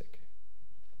music.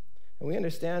 And we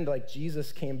understand, like,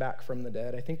 Jesus came back from the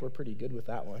dead. I think we're pretty good with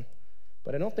that one.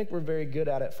 But I don't think we're very good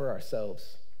at it for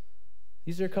ourselves.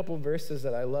 These are a couple of verses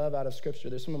that I love out of Scripture.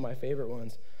 They're some of my favorite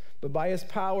ones. But by his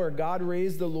power, God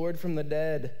raised the Lord from the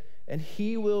dead, and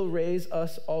he will raise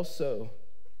us also.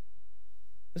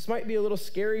 This might be a little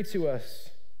scary to us.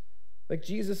 Like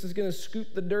Jesus is going to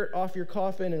scoop the dirt off your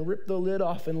coffin and rip the lid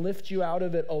off and lift you out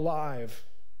of it alive.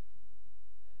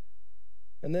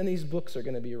 And then these books are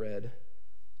going to be read.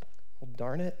 Well,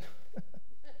 darn it.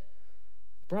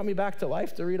 Brought me back to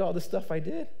life to read all the stuff I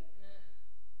did.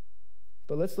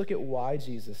 But let's look at why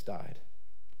Jesus died.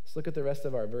 Let's look at the rest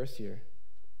of our verse here.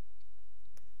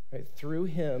 Right? Through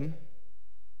him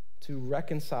to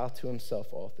reconcile to himself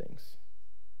all things.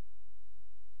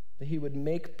 That he would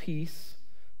make peace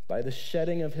by the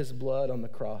shedding of his blood on the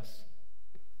cross.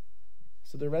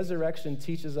 So the resurrection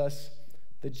teaches us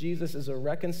that Jesus is a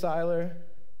reconciler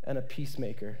and a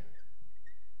peacemaker.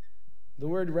 The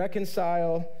word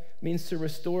reconcile means to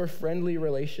restore friendly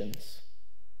relations.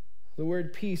 The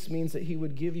word peace means that he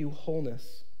would give you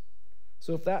wholeness.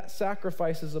 So if that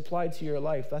sacrifice is applied to your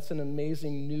life, that's an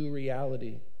amazing new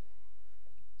reality.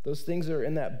 Those things that are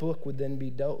in that book would then be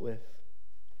dealt with.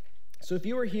 So if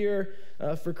you were here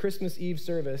for Christmas Eve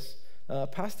service,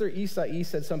 Pastor Isai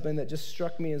said something that just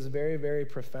struck me as very, very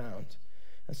profound.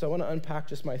 And so I want to unpack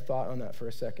just my thought on that for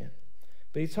a second.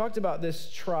 But he talked about this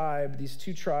tribe, these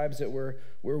two tribes that were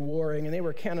warring, and they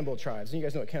were cannibal tribes. And you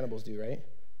guys know what cannibals do, right?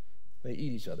 They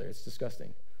eat each other. It's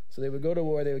disgusting. So they would go to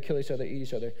war, they would kill each other, eat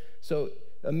each other. So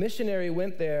a missionary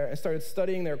went there and started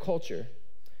studying their culture.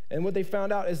 And what they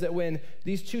found out is that when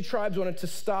these two tribes wanted to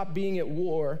stop being at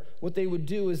war, what they would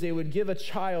do is they would give a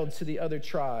child to the other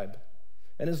tribe.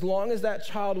 And as long as that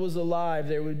child was alive,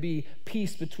 there would be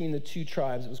peace between the two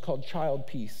tribes. It was called child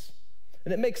peace.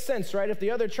 And it makes sense, right? If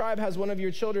the other tribe has one of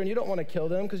your children, you don't want to kill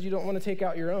them because you don't want to take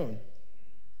out your own.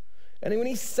 And when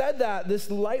he said that, this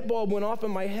light bulb went off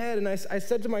in my head, and I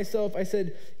said to myself, I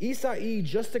said, Isai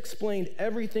just explained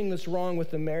everything that's wrong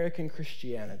with American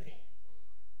Christianity.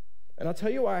 And I'll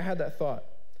tell you why I had that thought.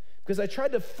 Because I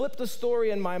tried to flip the story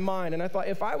in my mind, and I thought,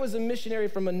 if I was a missionary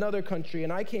from another country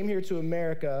and I came here to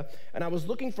America and I was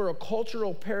looking for a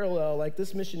cultural parallel like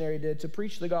this missionary did to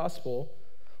preach the gospel,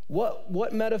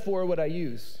 what metaphor would I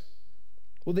use?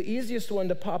 Well, the easiest one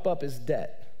to pop up is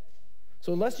debt.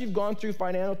 So unless you've gone through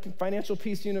Financial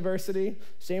Peace University,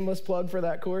 shameless plug for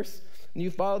that course, and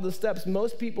you followed the steps,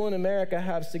 most people in America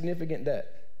have significant debt.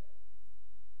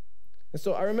 And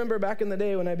so I remember back in the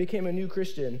day when I became a new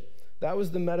Christian, that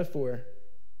was the metaphor.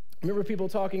 I remember people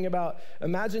talking about,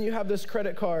 imagine you have this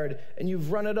credit card and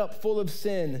you've run it up full of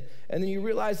sin, and then you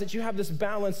realize that you have this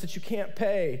balance that you can't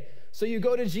pay. So you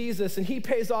go to Jesus and he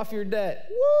pays off your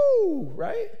debt. Woo,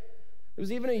 right? There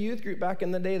was even a youth group back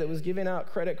in the day that was giving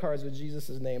out credit cards with Jesus'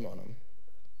 name on them.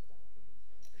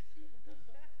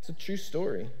 It's a true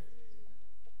story.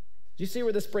 Do you see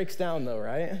where this breaks down though,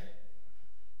 right?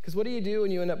 Because what do you do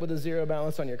when you end up with a zero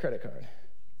balance on your credit card?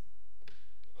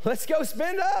 Let's go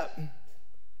spend up.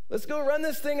 Let's go run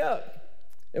this thing up.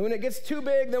 And when it gets too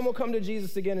big, then we'll come to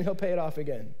Jesus again and he'll pay it off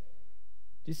again.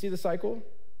 Do you see the cycle?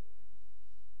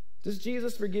 Does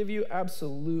Jesus forgive you?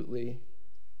 Absolutely.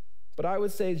 But I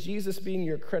would say Jesus being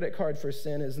your credit card for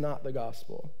sin is not the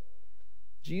gospel.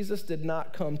 Jesus did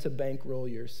not come to bankroll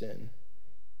your sin.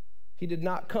 He did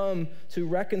not come to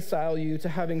reconcile you to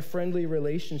having friendly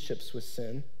relationships with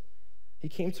sin. He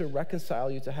came to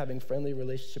reconcile you to having friendly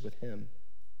relationship with him.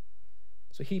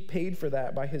 So he paid for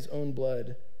that by his own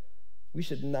blood. We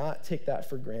should not take that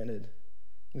for granted.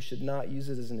 We should not use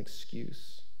it as an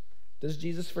excuse. Does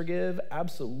Jesus forgive?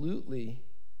 Absolutely.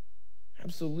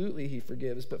 Absolutely he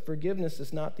forgives, but forgiveness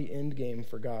is not the end game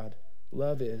for God.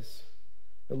 Love is.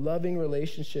 A loving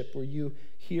relationship where you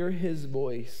hear his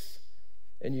voice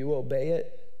and you obey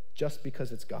it just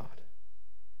because it's God.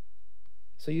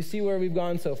 So you see where we've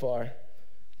gone so far.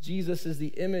 Jesus is the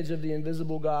image of the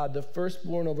invisible God, the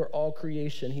firstborn over all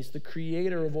creation. He's the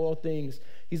creator of all things.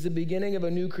 He's the beginning of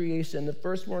a new creation, the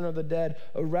firstborn of the dead,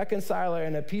 a reconciler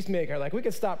and a peacemaker. Like, we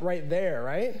could stop right there,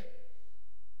 right?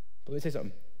 But let me say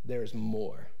something. There's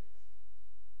more.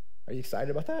 Are you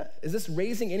excited about that? Is this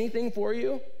raising anything for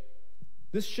you?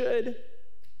 This should.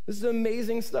 This is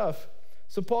amazing stuff.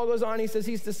 So Paul goes on, he says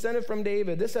he's descended from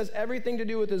David. This has everything to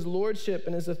do with his lordship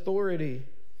and his authority,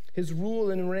 his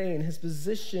rule and reign, his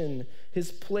position,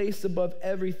 his place above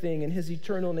everything, and his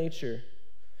eternal nature.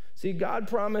 See, God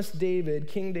promised David,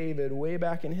 King David, way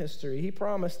back in history, he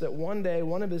promised that one day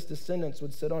one of his descendants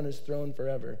would sit on his throne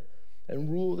forever and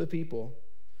rule the people.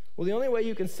 Well, the only way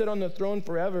you can sit on the throne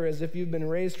forever is if you've been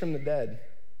raised from the dead.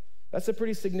 That's a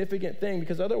pretty significant thing,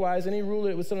 because otherwise any ruler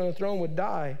that would sit on the throne would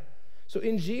die. So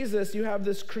in Jesus, you have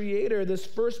this creator, this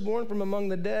firstborn from among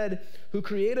the dead, who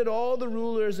created all the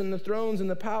rulers and the thrones and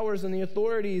the powers and the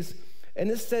authorities, and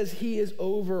this says he is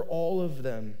over all of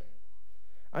them.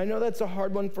 I know that's a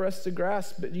hard one for us to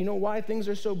grasp, but you know why things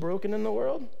are so broken in the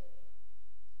world?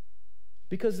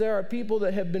 Because there are people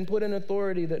that have been put in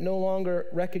authority that no longer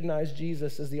recognize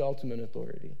Jesus as the ultimate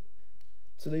authority.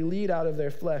 So they lead out of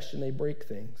their flesh and they break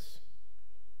things.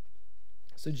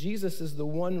 So Jesus is the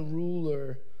one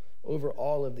ruler over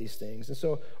all of these things. And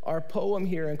so our poem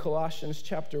here in Colossians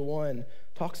chapter 1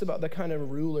 talks about the kind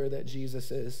of ruler that Jesus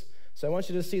is. So I want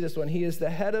you to see this one. He is the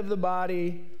head of the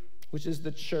body, which is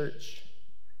the church.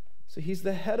 So he's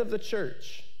the head of the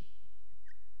church.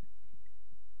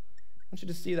 I want you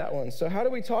to see that one. So how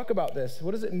do we talk about this?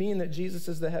 What does it mean that Jesus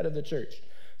is the head of the church?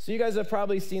 So you guys have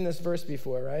probably seen this verse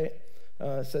before, right?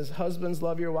 It says, husbands,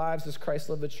 love your wives as Christ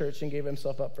loved the church and gave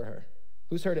himself up for her.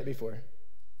 Who's heard it before?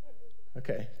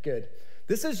 Okay, good.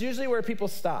 This is usually where people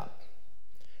stop.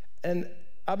 And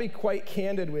I'll be quite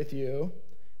candid with you.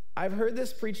 I've heard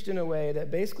this preached in a way that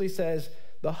basically says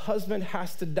the husband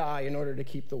has to die in order to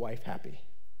keep the wife happy.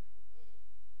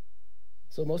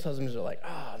 So most husbands are like,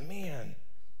 oh, man.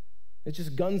 It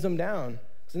just guns them down.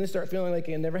 So then they start feeling like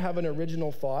they never have an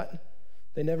original thought.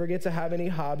 They never get to have any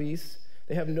hobbies.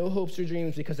 They have no hopes or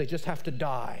dreams because they just have to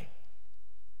die.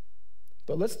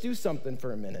 But let's do something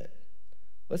for a minute.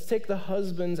 Let's take the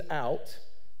husbands out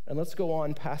and let's go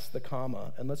on past the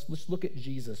comma and let's look at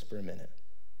Jesus for a minute.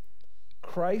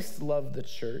 Christ loved the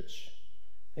church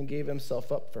and gave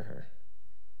himself up for her,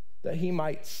 that he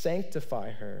might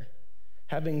sanctify her,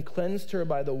 having cleansed her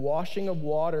by the washing of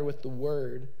water with the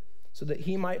word, so that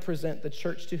he might present the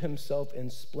church to himself in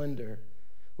splendor,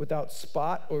 without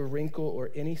spot or wrinkle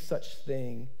or any such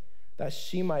thing, that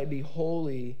she might be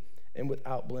holy and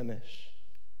without blemish.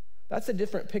 That's a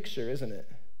different picture, isn't it?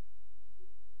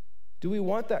 Do we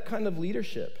want that kind of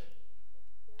leadership?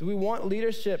 Do we want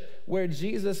leadership where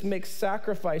Jesus makes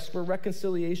sacrifice for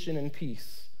reconciliation and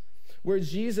peace? Where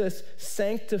Jesus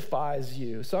sanctifies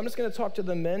you? So I'm just going to talk to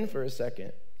the men for a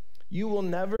second. You will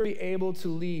never be able to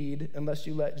lead unless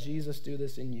you let Jesus do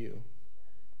this in you.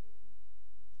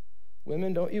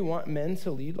 Women, don't you want men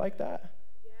to lead like that?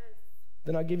 Yes.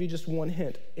 Then I'll give you just one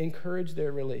hint. Encourage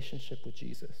their relationship with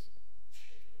Jesus.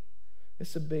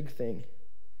 It's a big thing.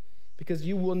 Because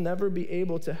you will never be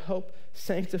able to help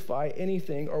sanctify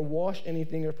anything or wash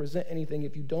anything or present anything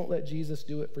if you don't let Jesus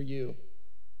do it for you.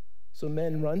 So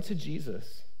men, run to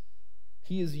Jesus.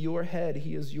 He is your head.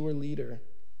 He is your leader.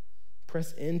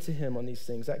 Press into him on these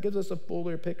things. That gives us a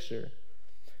fuller picture.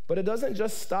 But it doesn't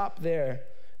just stop there.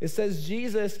 It says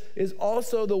Jesus is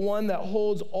also the one that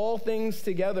holds all things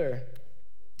together.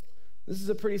 This is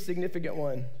a pretty significant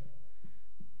one.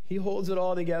 He holds it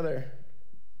all together.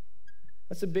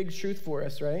 That's a big truth for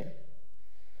us, right?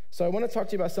 So I want to talk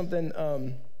to you about something.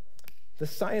 The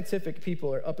scientific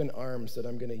people are up in arms that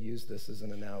I'm going to use this as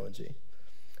an analogy.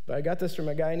 But I got this from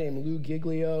a guy named Lou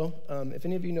Giglio. If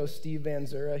any of you know Steve Van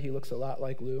Zura, he looks a lot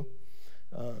like Lou.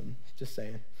 Just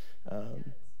saying.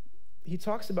 He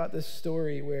talks about this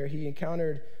story where he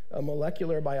encountered a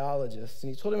molecular biologist,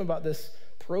 and he told him about this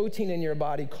protein in your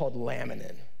body called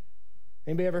laminin.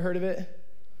 Anybody ever heard of it?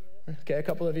 Okay, a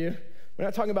couple of you. We're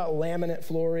not talking about laminate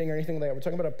flooring or anything like that. We're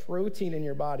talking about a protein in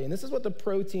your body, and this is what the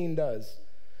protein does.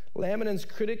 Laminins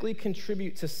critically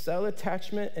contribute to cell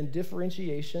attachment and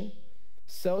differentiation,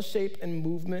 cell shape and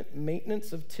movement,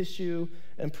 maintenance of tissue,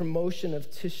 and promotion of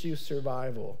tissue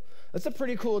survival. That's a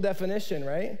pretty cool definition,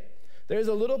 right? There's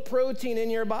a little protein in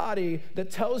your body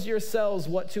that tells your cells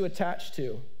what to attach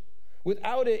to.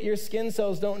 Without it, your skin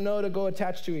cells don't know to go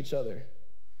attach to each other.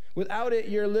 Without it,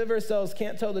 your liver cells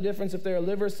can't tell the difference if they're a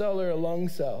liver cell or a lung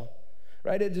cell,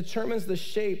 right? It determines the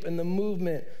shape and the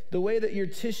movement, the way that your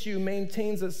tissue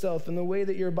maintains itself, and the way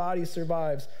that your body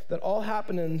survives. That all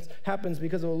happens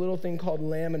because of a little thing called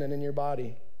laminin in your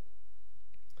body.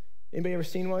 Anybody ever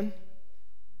seen one?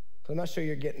 I'm not sure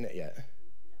you're getting it yet.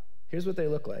 Here's what they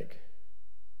look like.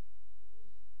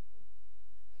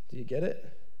 Do you get it?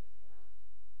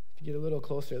 If you get a little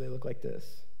closer, they look like this.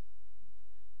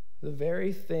 The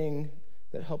very thing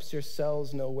that helps your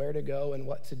cells know where to go and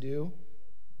what to do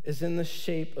is in the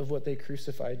shape of what they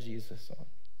crucified Jesus on.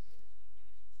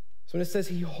 So when it says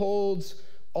he holds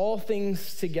all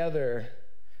things together,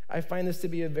 I find this to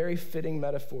be a very fitting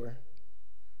metaphor.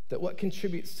 That what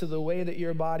contributes to the way that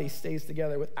your body stays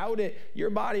together. Without it, your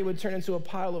body would turn into a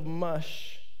pile of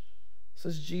mush. It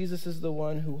says Jesus is the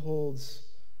one who holds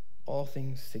all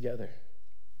things together.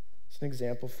 It's an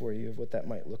example for you of what that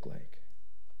might look like.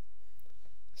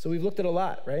 So we've looked at a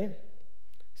lot, right?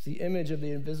 It's the image of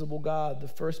the invisible God, the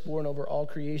firstborn over all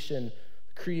creation,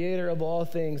 the creator of all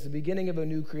things, the beginning of a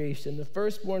new creation, the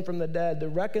firstborn from the dead, the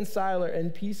reconciler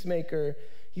and peacemaker.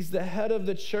 He's the head of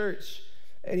the church,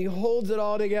 and he holds it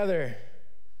all together.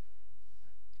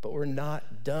 But we're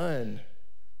not done.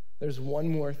 There's one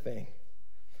more thing.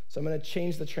 So I'm going to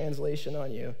change the translation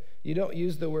on you. You don't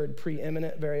use the word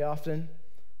preeminent very often,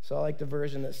 so I like the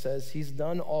version that says he's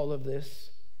done all of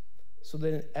this so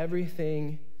that in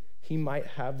everything he might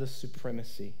have the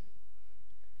supremacy.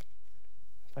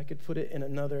 If I could put it in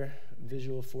another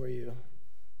visual for you.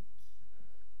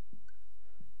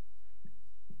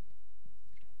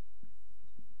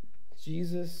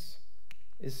 Jesus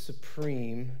is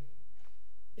supreme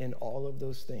in all of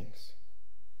those things.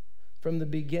 From the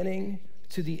beginning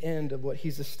to the end of what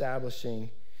he's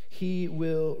establishing, he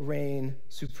will reign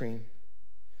supreme.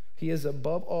 He is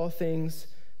above all things,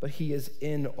 but he is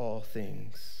in all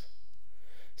things.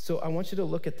 So I want you to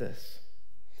look at this.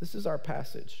 This is our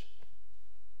passage.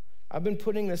 I've been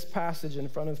putting this passage in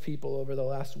front of people over the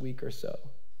last week or so,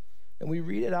 and we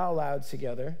read it out loud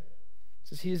together. It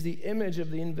says, he is the image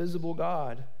of the invisible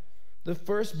God, the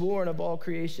firstborn of all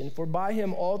creation. For by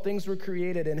him all things were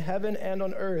created in heaven and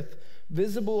on earth,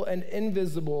 visible and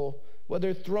invisible,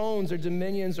 whether thrones or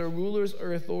dominions or rulers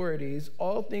or authorities,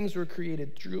 all things were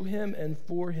created through him and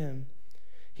for him.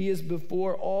 He is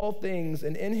before all things,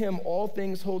 and in him all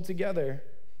things hold together.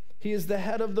 He is the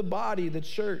head of the body, the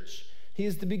church. He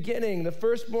is the beginning, the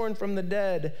firstborn from the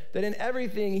dead, that in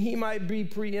everything he might be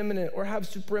preeminent or have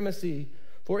supremacy.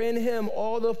 For in him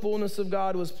all the fullness of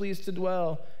God was pleased to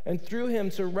dwell, and through him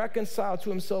to reconcile to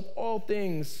himself all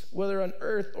things, whether on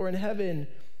earth or in heaven,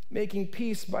 making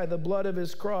peace by the blood of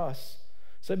his cross.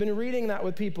 So I've been reading that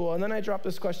with people, and then I dropped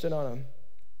this question on them.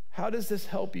 How does this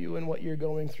help you in what you're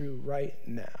going through right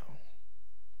now?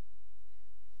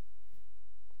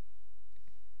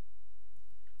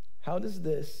 How does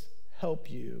this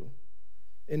help you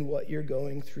in what you're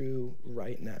going through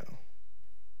right now?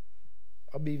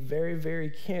 I'll be very, very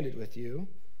candid with you.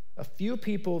 A few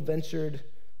people ventured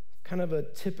kind of a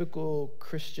typical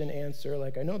Christian answer,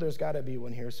 like, I know there's got to be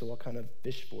one here, so I'll kind of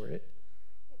fish for it.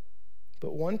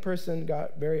 But one person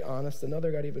got very honest,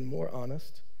 another got even more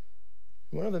honest.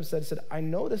 One of them said, I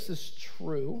know this is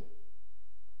true.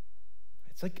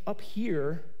 It's like up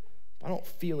here, but I don't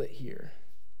feel it here.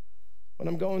 When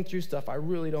I'm going through stuff, I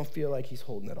really don't feel like he's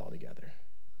holding it all together.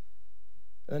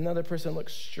 And another person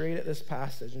looked straight at this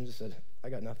passage and just said, I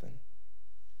got nothing.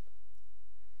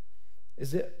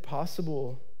 Is it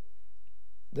possible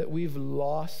that we've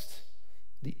lost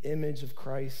the image of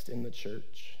Christ in the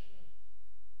church?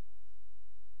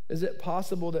 Is it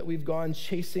possible that we've gone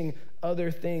chasing other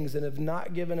things and have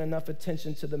not given enough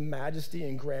attention to the majesty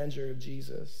and grandeur of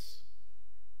Jesus?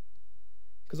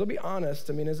 Because I'll be honest,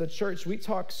 I mean, as a church, we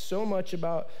talk so much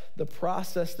about the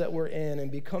process that we're in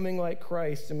and becoming like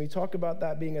Christ, and we talk about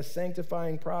that being a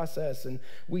sanctifying process, and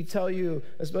we tell you,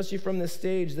 especially from this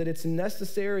stage, that it's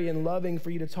necessary and loving for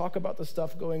you to talk about the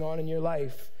stuff going on in your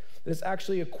life, that it's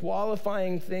actually a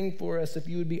qualifying thing for us if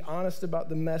you would be honest about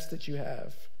the mess that you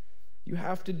have. You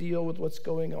have to deal with what's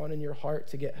going on in your heart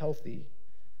to get healthy.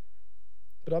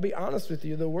 But I'll be honest with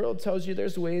you, the world tells you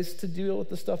there's ways to deal with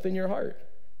the stuff in your heart.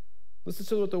 Listen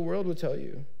to what the world would tell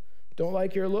you. Don't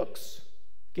like your looks?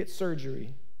 Get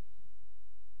surgery.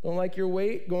 Don't like your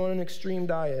weight? Go on an extreme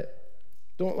diet.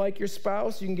 Don't like your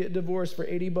spouse? You can get divorced for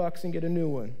 $80 and get a new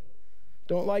one.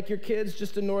 Don't like your kids?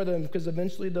 Just ignore them because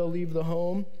eventually they'll leave the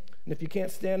home. And if you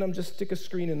can't stand them, just stick a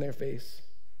screen in their face.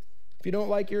 If you don't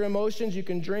like your emotions, you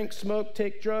can drink, smoke,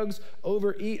 take drugs,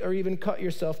 overeat, or even cut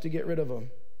yourself to get rid of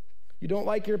them. You don't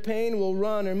like your pain? Well,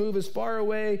 run or move as far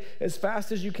away as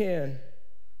fast as you can.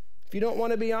 If you don't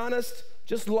want to be honest,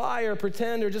 just lie or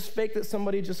pretend or just fake that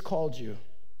somebody just called you.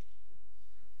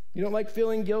 You don't like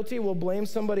feeling guilty? Well, blame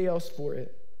somebody else for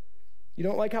it. You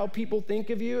don't like how people think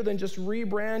of you? Then just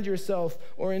rebrand yourself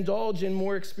or indulge in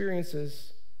more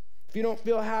experiences. If you don't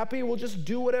feel happy, well, just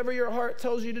do whatever your heart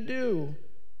tells you to do.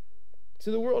 So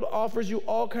the world offers you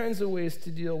all kinds of ways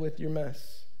to deal with your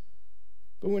mess.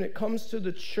 But when it comes to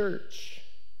the church,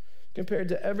 compared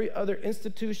to every other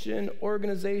institution,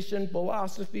 organization,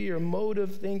 philosophy, or mode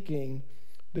of thinking,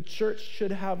 the church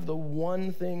should have the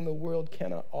one thing the world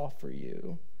cannot offer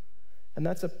you. And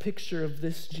that's a picture of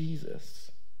this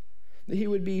Jesus. That he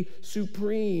would be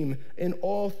supreme in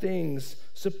all things,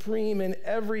 supreme in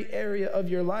every area of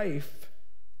your life.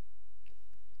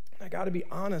 I gotta be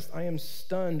honest, I am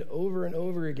stunned over and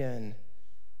over again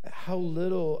at how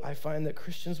little I find that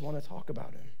Christians want to talk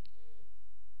about him.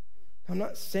 I'm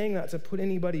not saying that to put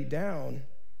anybody down,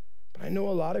 but I know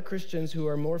a lot of Christians who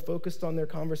are more focused on their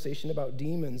conversation about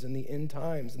demons and the end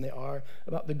times than they are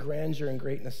about the grandeur and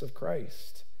greatness of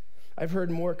Christ. I've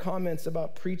heard more comments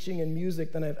about preaching and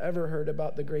music than I've ever heard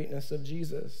about the greatness of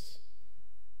Jesus.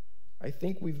 I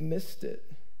think we've missed it.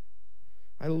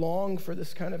 I long for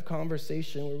this kind of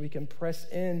conversation where we can press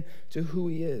in to who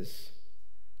he is.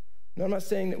 Now, I'm not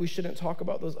saying that we shouldn't talk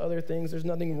about those other things. There's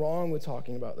nothing wrong with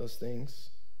talking about those things.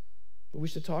 But we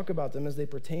should talk about them as they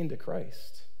pertain to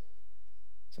Christ.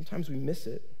 Sometimes we miss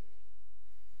it.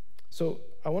 So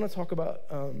I want to talk about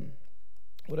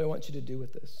what I want you to do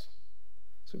with this.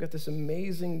 So we've got this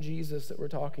amazing Jesus that we're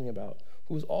talking about,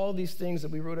 who's all these things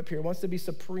that we wrote up here, wants to be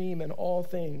supreme in all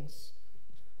things.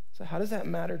 So how does that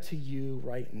matter to you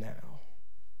right now?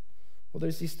 Well,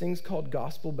 there's these things called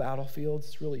gospel battlefields.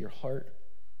 It's really your heart.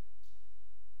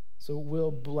 So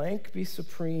will blank be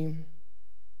supreme?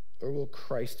 Or will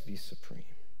Christ be supreme?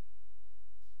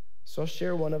 So I'll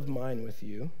share one of mine with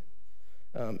you.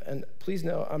 And please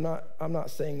know, I'm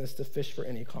not saying this to fish for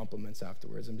any compliments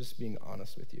afterwards. I'm just being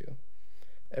honest with you.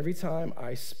 Every time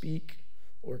I speak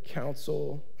or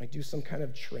counsel, I do some kind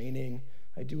of training,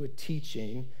 I do a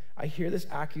teaching, I hear this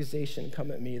accusation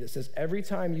come at me that says, every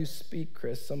time you speak,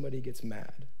 Chris, somebody gets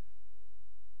mad.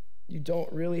 You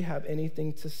don't really have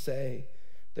anything to say.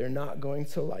 They're not going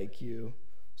to like you.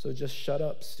 So just shut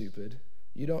up, stupid.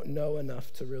 You don't know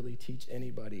enough to really teach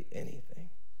anybody anything.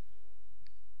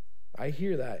 I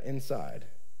hear that inside.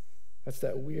 That's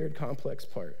that weird, complex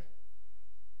part.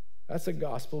 That's a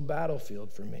gospel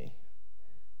battlefield for me.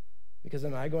 Because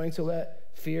am I going to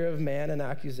let fear of man and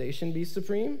accusation be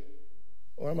supreme?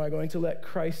 Or am I going to let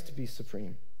Christ be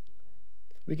supreme?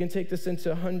 We can take this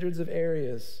into hundreds of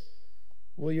areas.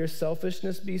 Will your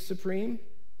selfishness be supreme?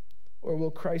 Or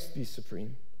will Christ be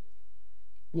supreme?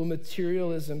 Will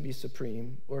materialism be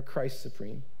supreme or Christ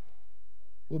supreme?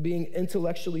 Will being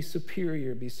intellectually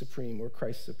superior be supreme or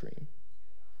Christ supreme?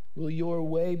 Will your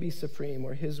way be supreme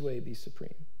or his way be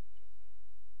supreme?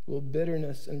 Will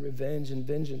bitterness and revenge and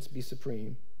vengeance be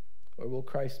supreme or will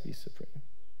Christ be supreme?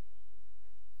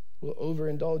 Will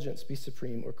overindulgence be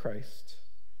supreme or Christ?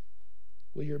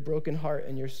 Will your broken heart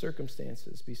and your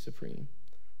circumstances be supreme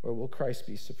or will Christ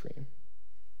be supreme?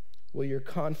 Will your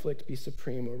conflict be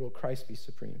supreme or will Christ be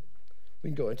supreme? We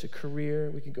can go into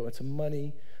career, we can go into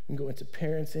money, we can go into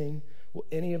parenting. Will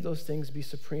any of those things be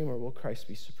supreme or will Christ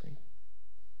be supreme?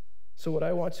 So what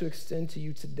I want to extend to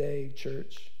you today,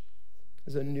 church,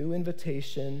 is a new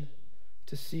invitation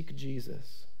to seek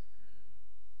Jesus.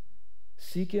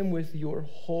 Seek him with your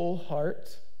whole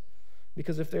heart.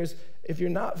 Because if you're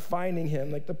not finding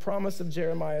him, like the promise of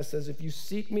Jeremiah says, if you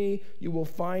seek me, you will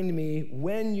find me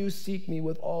when you seek me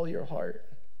with all your heart.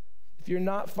 If you're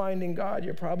not finding God,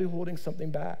 you're probably holding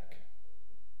something back.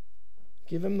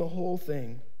 Give him the whole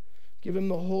thing. Give him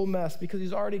the whole mess because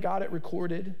he's already got it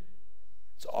recorded.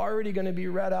 It's already going to be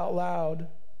read out loud.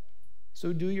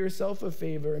 So do yourself a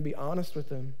favor and be honest with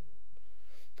him.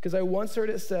 Because I once heard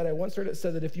it said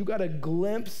that if you got a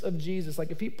glimpse of Jesus,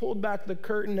 like if he pulled back the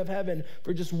curtain of heaven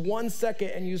for just 1 second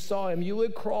and you saw him, you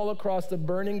would crawl across the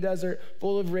burning desert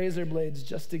full of razor blades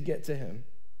just to get to him.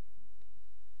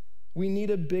 We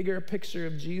need a bigger picture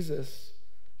of Jesus.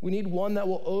 We need one that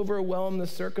will overwhelm the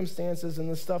circumstances and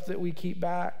the stuff that we keep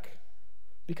back,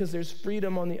 because there's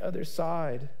freedom on the other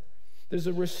side. There's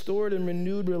a restored and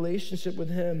renewed relationship with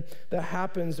him that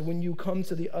happens when you come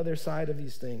to the other side of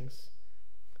these things.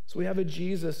 So we have a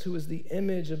Jesus who is the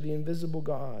image of the invisible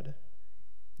God,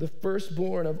 the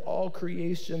firstborn of all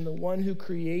creation, the one who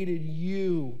created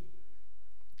you.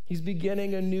 He's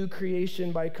beginning a new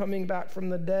creation by coming back from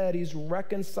the dead. He's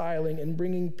reconciling and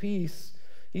bringing peace.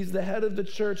 He's the head of the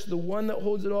church, the one that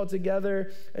holds it all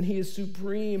together, and he is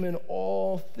supreme in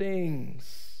all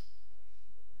things.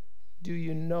 Do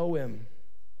you know him?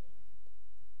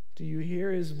 Do you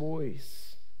hear his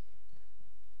voice?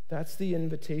 That's the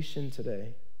invitation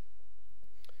today.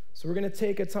 So we're going to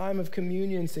take a time of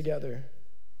communion together.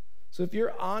 So if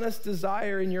your honest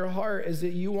desire in your heart is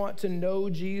that you want to know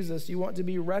Jesus, you want to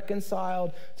be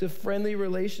reconciled to friendly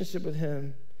relationship with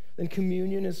him, then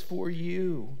communion is for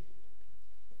you.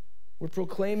 We're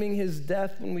proclaiming his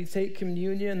death when we take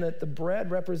communion, that the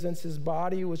bread represents his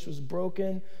body, which was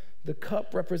broken. The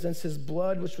cup represents his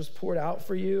blood, which was poured out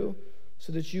for you,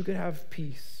 so that you could have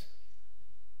peace.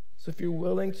 So if you're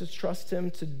willing to trust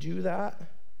him to do that,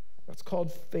 that's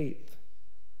called faith.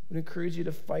 I would encourage you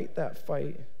to fight that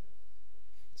fight.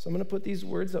 So I'm going to put these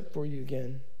words up for you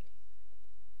again.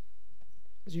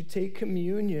 As you take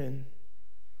communion,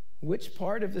 which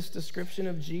part of this description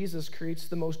of Jesus creates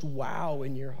the most wow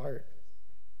in your heart?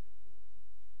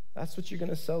 That's what you're going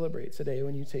to celebrate today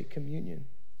when you take communion.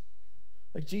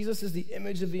 Like, Jesus is the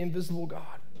image of the invisible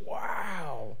God.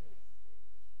 Wow.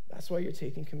 That's why you're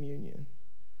taking communion.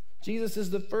 Jesus is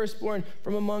the firstborn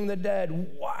from among the dead.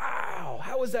 Wow.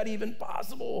 How is that even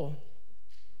possible?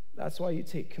 That's why you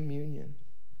take communion.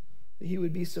 That he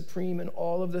would be supreme in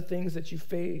all of the things that you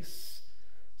face.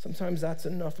 Sometimes that's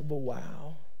enough of a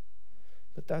wow.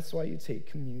 But that's why you take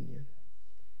communion.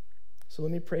 So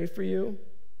let me pray for you.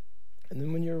 And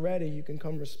then when you're ready, you can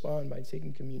come respond by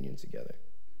taking communion together.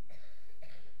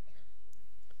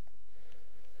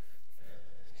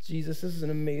 Jesus, this is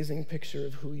an amazing picture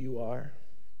of who you are.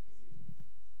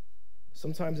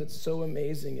 Sometimes it's so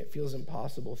amazing it feels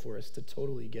impossible for us to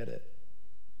totally get it.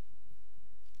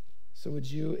 So would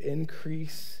you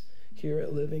increase here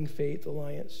at Living Faith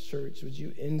Alliance Church, would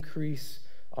you increase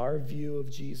our view of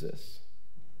Jesus?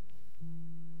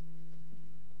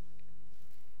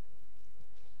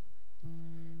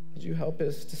 Would you help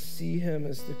us to see him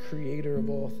as the creator of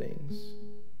all things?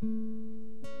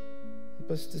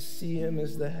 Help us to see him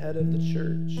as the head of the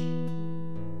church.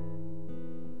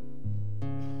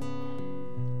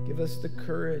 Give us the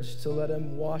courage to let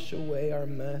him wash away our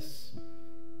mess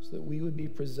so that we would be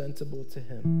presentable to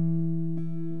him.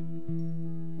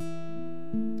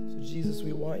 So Jesus,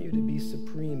 we want you to be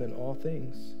supreme in all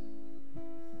things.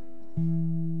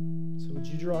 So would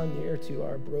you draw near to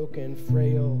our broken,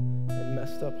 frail, and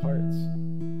messed up hearts?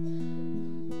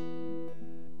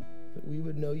 That we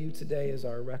would know you today as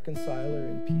our reconciler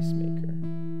and peacemaker,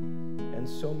 and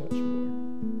so much more.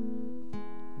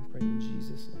 I pray in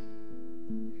Jesus' name.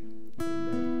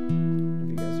 Amen. If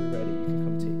you guys are ready, you can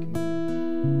come take communion.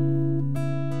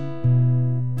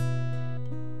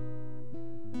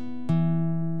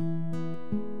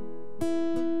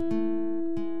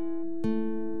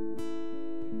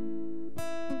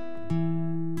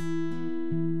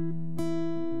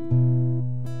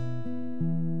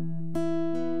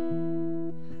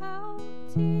 How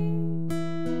deep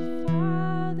the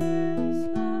Father's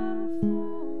love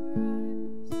for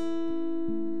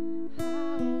us.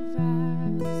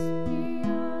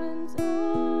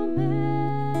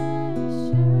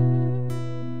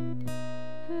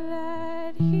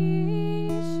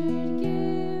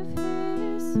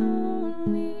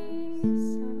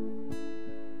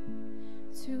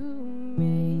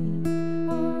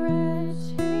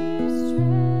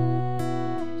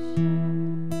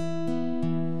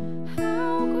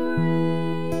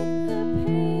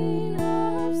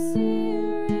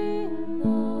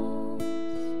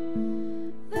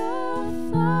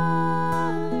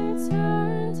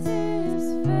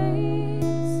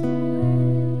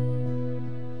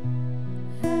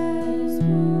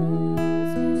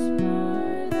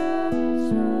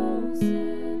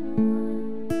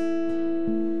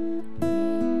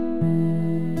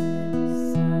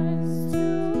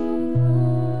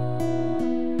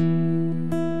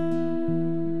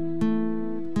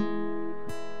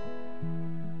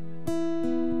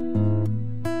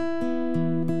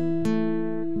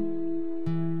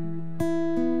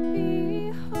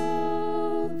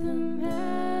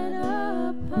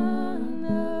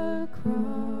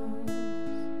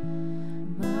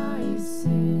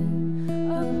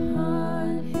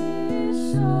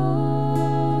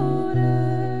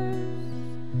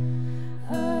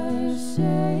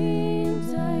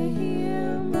 ashamed, I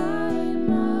hear my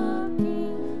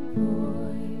mocking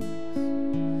voice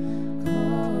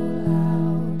call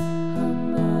out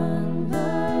among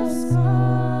the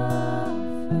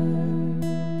scoffers.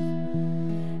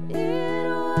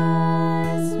 It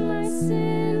was my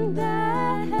sin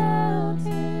that held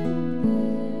him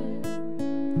there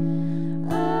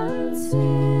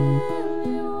until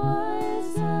it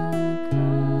was accomplished.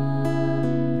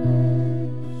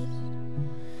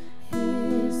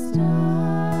 His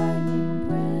dying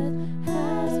breath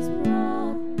has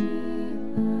brought me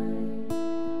life.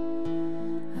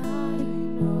 I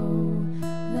know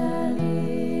that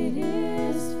it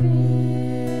is finished.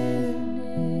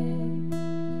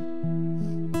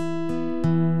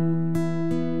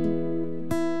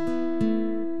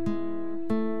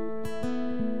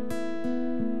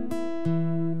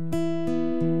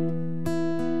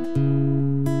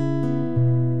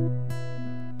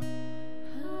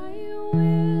 I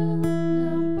will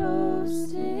not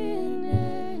boast in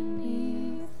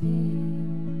anything.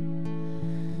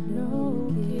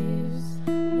 No gifts,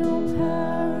 no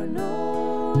power,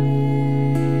 no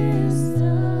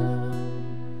wisdom.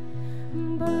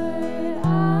 But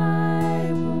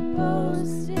I will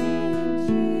boast in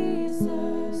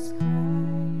Jesus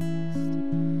Christ,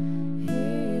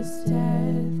 His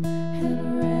death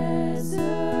and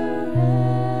resurrection.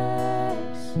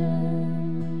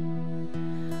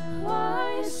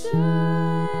 Why should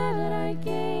I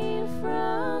gain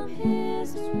from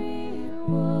His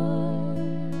reward?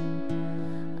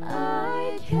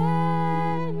 I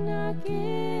cannot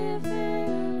give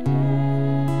an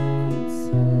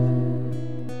answer,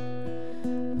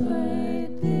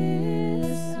 but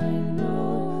this I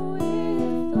know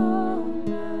with all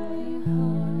my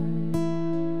heart: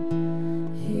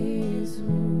 His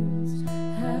wounds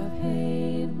have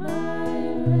paid my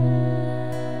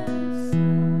ransom.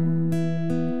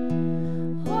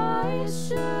 Why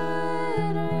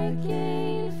should I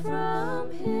gain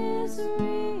from His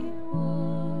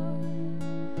reward?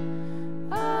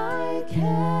 I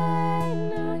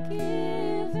cannot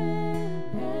give an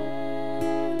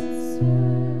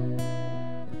answer,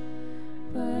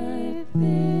 but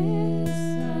this I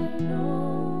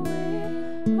know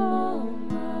with all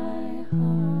my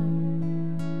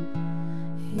heart: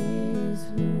 His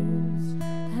wounds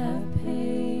have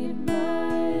paid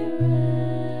my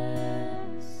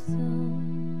ransom.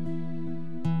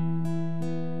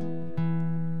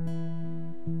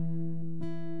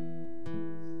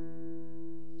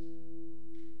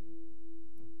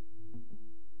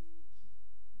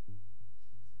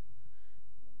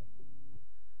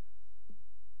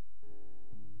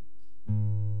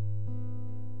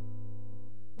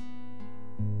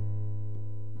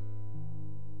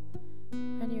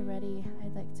 When you're ready,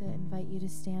 I'd like to invite you to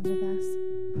stand with us.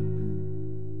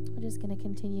 We're just going to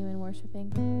continue in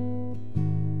worshiping.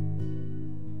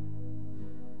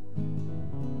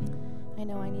 I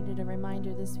know I needed a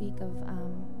reminder this week of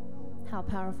how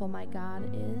powerful my God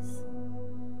is,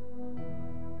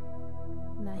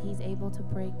 and that He's able to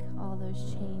break all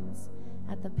those chains.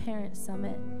 At the Parent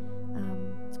Summit,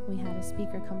 we had a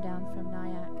speaker come down from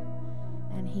Nyack,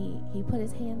 and he put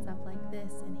his hands up like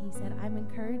this, and he said, I'm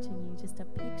encouraging you just to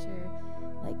picture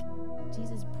like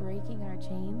Jesus breaking our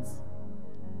chains.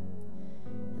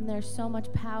 And there's so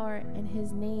much power in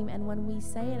His name, and when we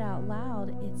say it out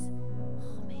loud, it's,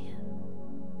 oh man.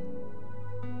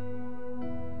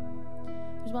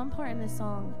 There's one part in this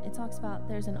song, it talks about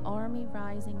there's an army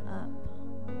rising up.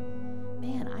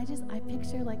 Man, I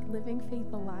picture like Living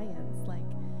Faith Alliance, like,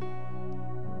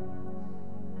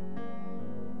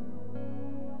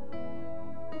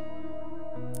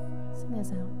 sing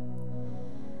this out.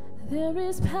 There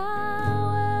is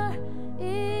power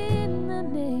in the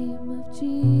name of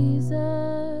Jesus.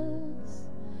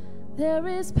 There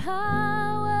is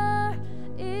power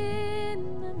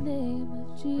in the name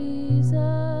of Jesus.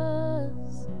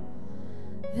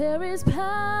 There is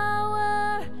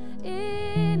power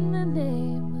in the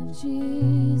name of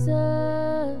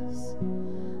Jesus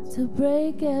to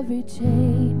break every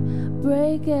chain,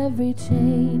 break every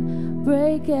chain,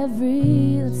 break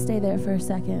every... Let's stay there for a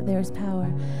second. There's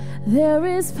power. There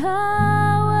is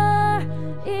power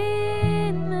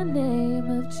in the name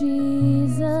of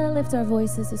Jesus. Lift our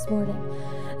voices this morning.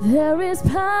 There is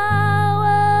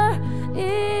power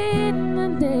in the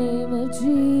name of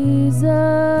Jesus.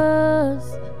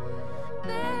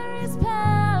 There is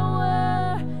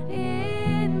power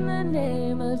in the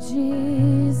name of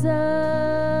Jesus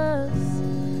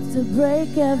to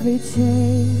break every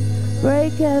chain,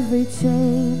 break every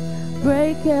chain,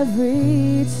 break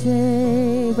every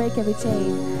chain, break every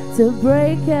chain, to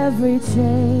break every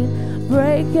chain,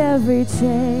 break every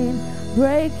chain,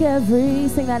 break every,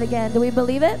 sing that again. Do we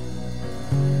believe it?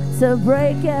 To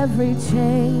break every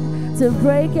chain, to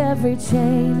break every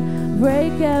chain,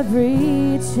 break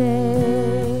every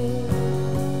chain.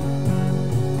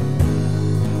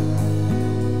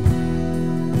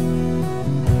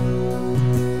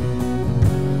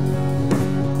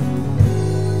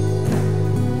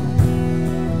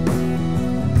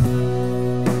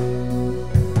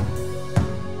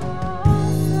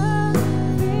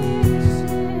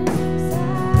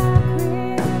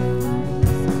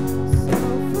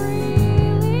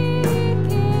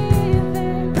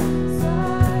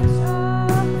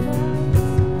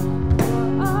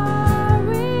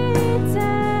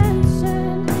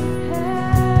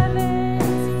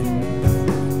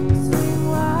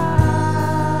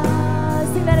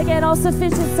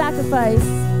 Sufficient sacrifice.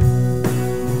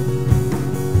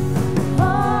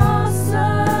 All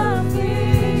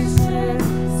sufficient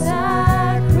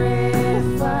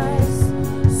sacrifice,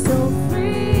 so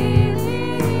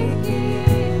freely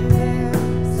given,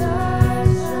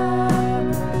 such a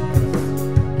price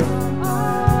for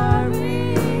our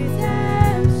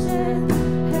redemption,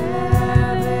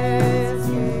 heaven's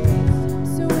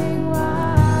gates swing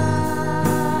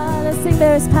wide. Let's sing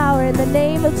there is power in the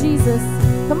name of Jesus.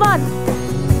 Come on.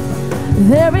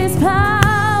 There is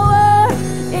power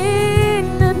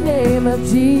in the name of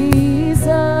Jesus.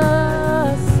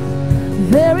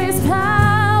 There is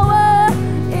power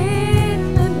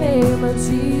in the name of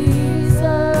Jesus.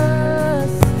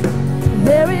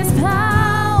 There is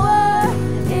power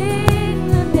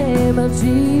in the name of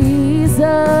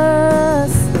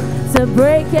Jesus to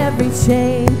break every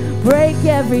chain, break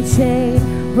every chain,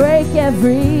 break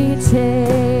every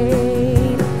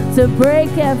chain. To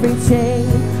break every chain,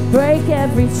 break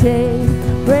every chain,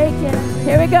 break it.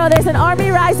 Here we go. There's an army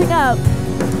rising up.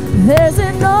 There's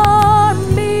an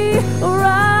army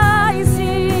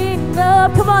rising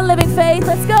up. Come on, Living Faith,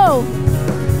 let's go.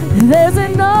 There's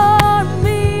an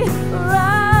army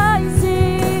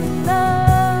rising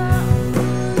up.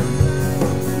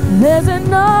 There's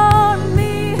an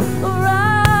army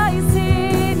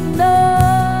rising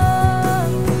up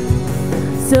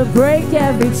to break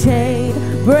every chain,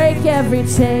 break every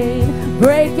chain,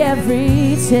 break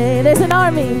every chain. There's an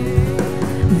army.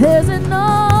 There's an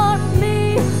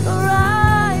army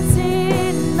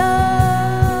rising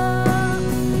up.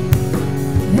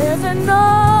 There's an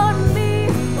army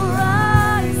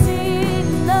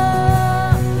rising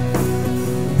up.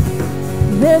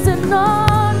 There's an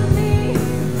army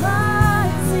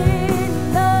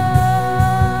rising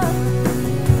up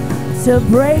to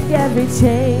break every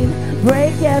chain,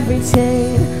 break every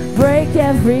chain, break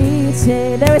every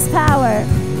chain. There is power.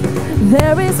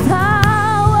 There is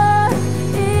power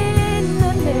in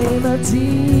the name of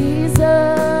Jesus.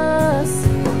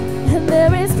 And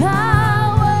there is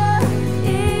power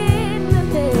in the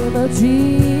name of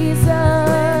Jesus.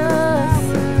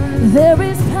 There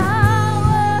is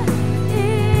power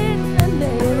in the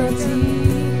name of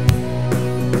Jesus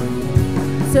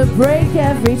to break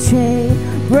every chain,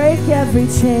 break every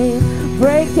chain,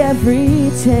 break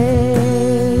every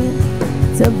chain.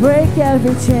 To break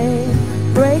every chain,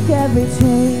 break every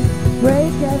chain,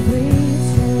 break every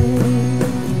chain.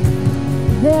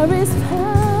 There is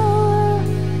power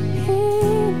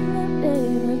in the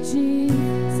name of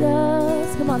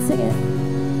Jesus. Come on, sing it.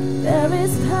 There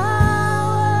is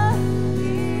power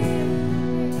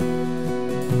in the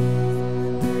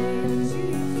name of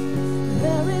Jesus.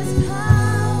 There is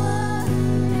power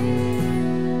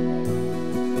in the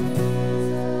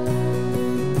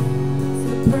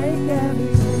break every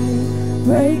chain,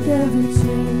 break every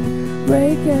chain,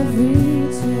 break every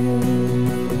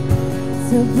chain.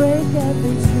 To break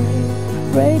every chain,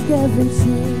 break every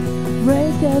chain,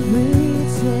 break every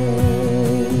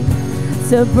chain.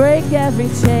 To break every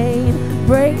chain,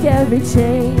 break every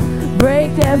chain,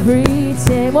 break every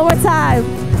chain. One more time.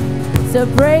 To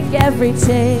break every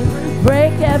chain,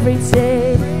 break every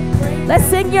chain. Let's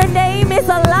sing your name is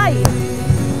a light.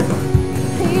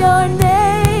 Your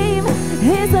name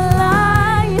is a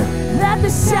light that the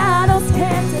shadows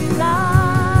can't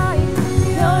deny.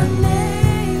 Your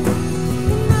name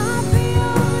cannot be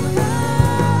overcome.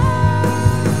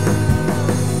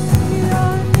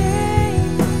 Your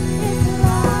name is a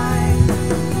light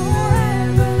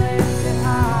forever lifted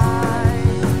high.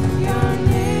 Your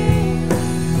name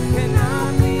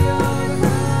cannot be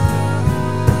overcome.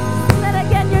 Say that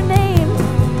again. Your name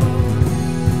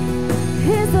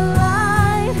is a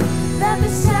light that the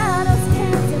shadows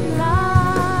can't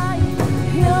deny.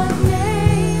 Your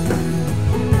name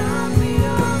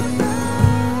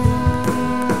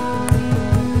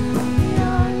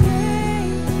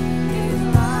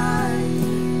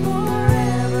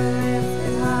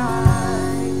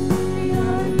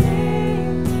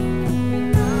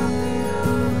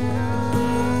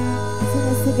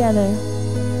together.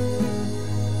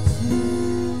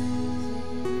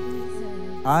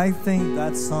 I think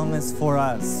that song is for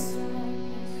us.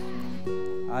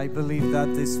 I believe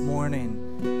that this morning,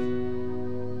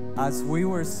 as we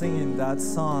were singing that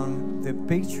song, the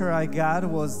picture I got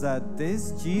was that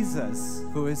this Jesus,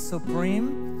 who is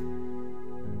supreme,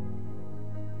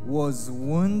 was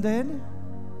wounded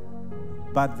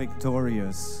but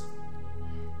victorious.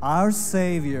 Our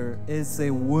Savior is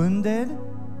a wounded,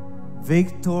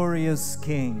 victorious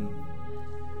King.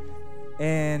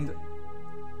 And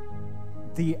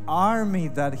the army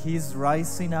that He's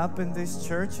rising up in this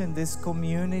church, in this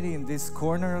community, in this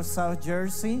corner of South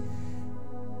Jersey,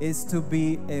 is to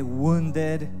be a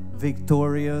wounded,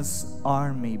 victorious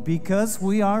army, because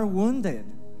we are wounded.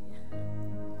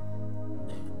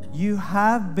 You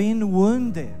have been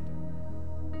wounded.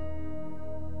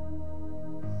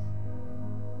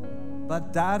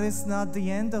 But that is not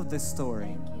the end of the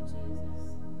story. Thank you,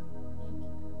 Jesus.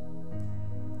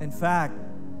 In fact,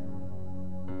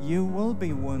 you will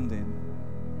be wounded.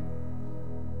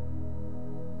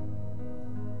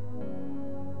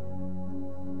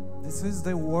 This is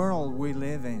the world we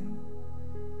live in.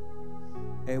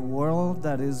 A world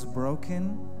that is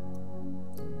broken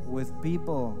with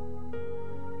people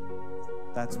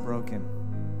that's broken.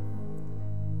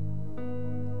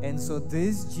 And so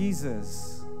this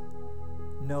Jesus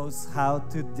knows how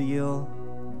to deal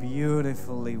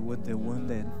beautifully with the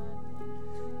wounded.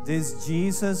 This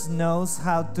Jesus knows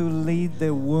how to lead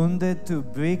the wounded to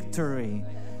victory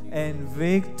and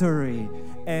victory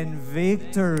and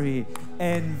victory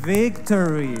and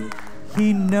victory.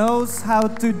 He knows how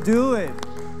to do it.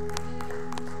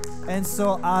 And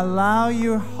so allow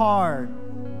your heart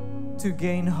to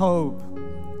gain hope.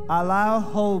 Allow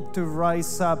hope to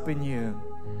rise up in you.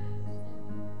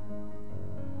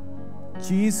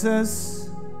 Jesus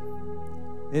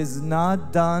is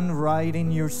not done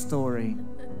writing your story.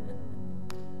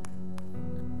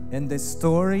 And the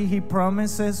story He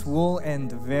promises will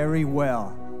end very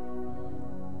well.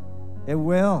 It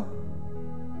will.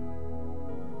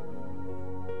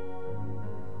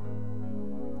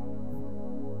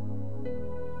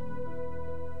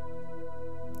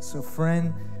 So,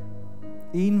 friend,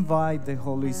 invite the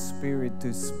Holy Spirit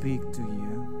to speak to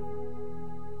you.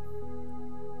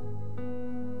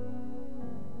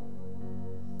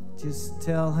 Just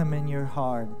tell Him in your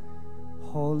heart,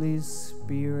 Holy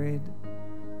Spirit,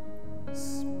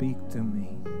 speak to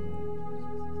me.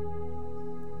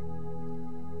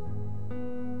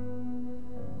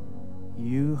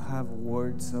 You have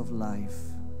words of life.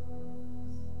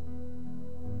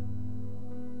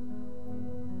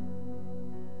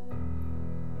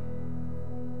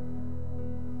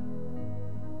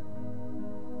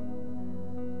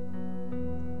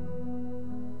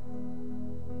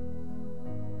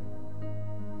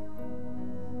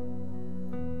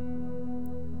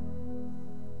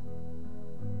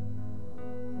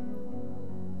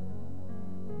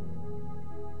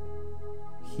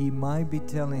 He might be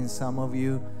telling some of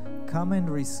you, come and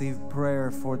receive prayer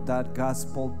for that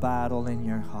gospel battle in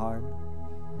your heart.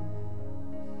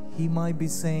 He might be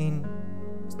saying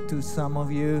to some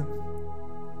of you,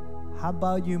 how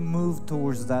about you move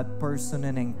towards that person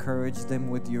and encourage them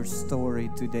with your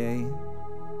story today?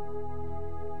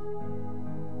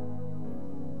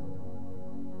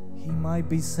 He might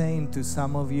be saying to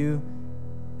some of you,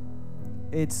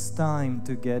 it's time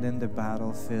to get in the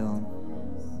battlefield.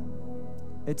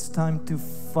 It's time to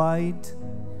fight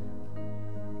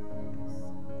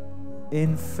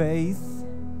in faith,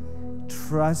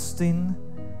 trusting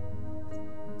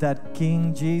that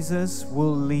King Jesus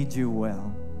will lead you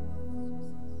well.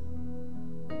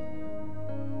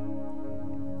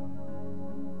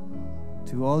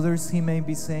 To others, He may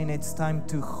be saying it's time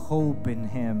to hope in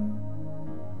Him.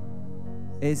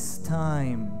 It's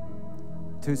time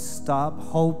to stop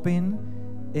hoping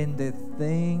in the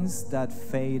things that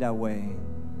fade away.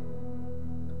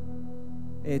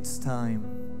 It's time.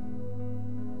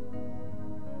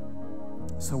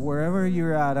 So wherever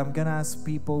you're at, I'm gonna ask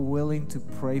people willing to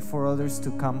pray for others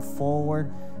to come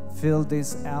forward, fill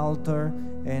this altar,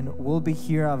 and we'll be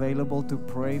here available to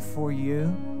pray for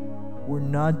you. We're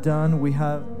not done. We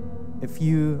have a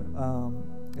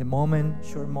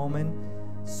short moment.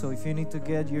 So if you need to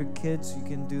get your kids, you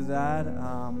can do that.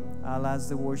 I'll ask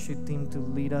the worship team to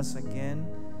lead us again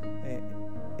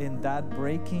in that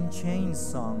Breaking Chains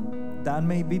song. That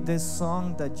may be the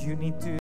song that you need to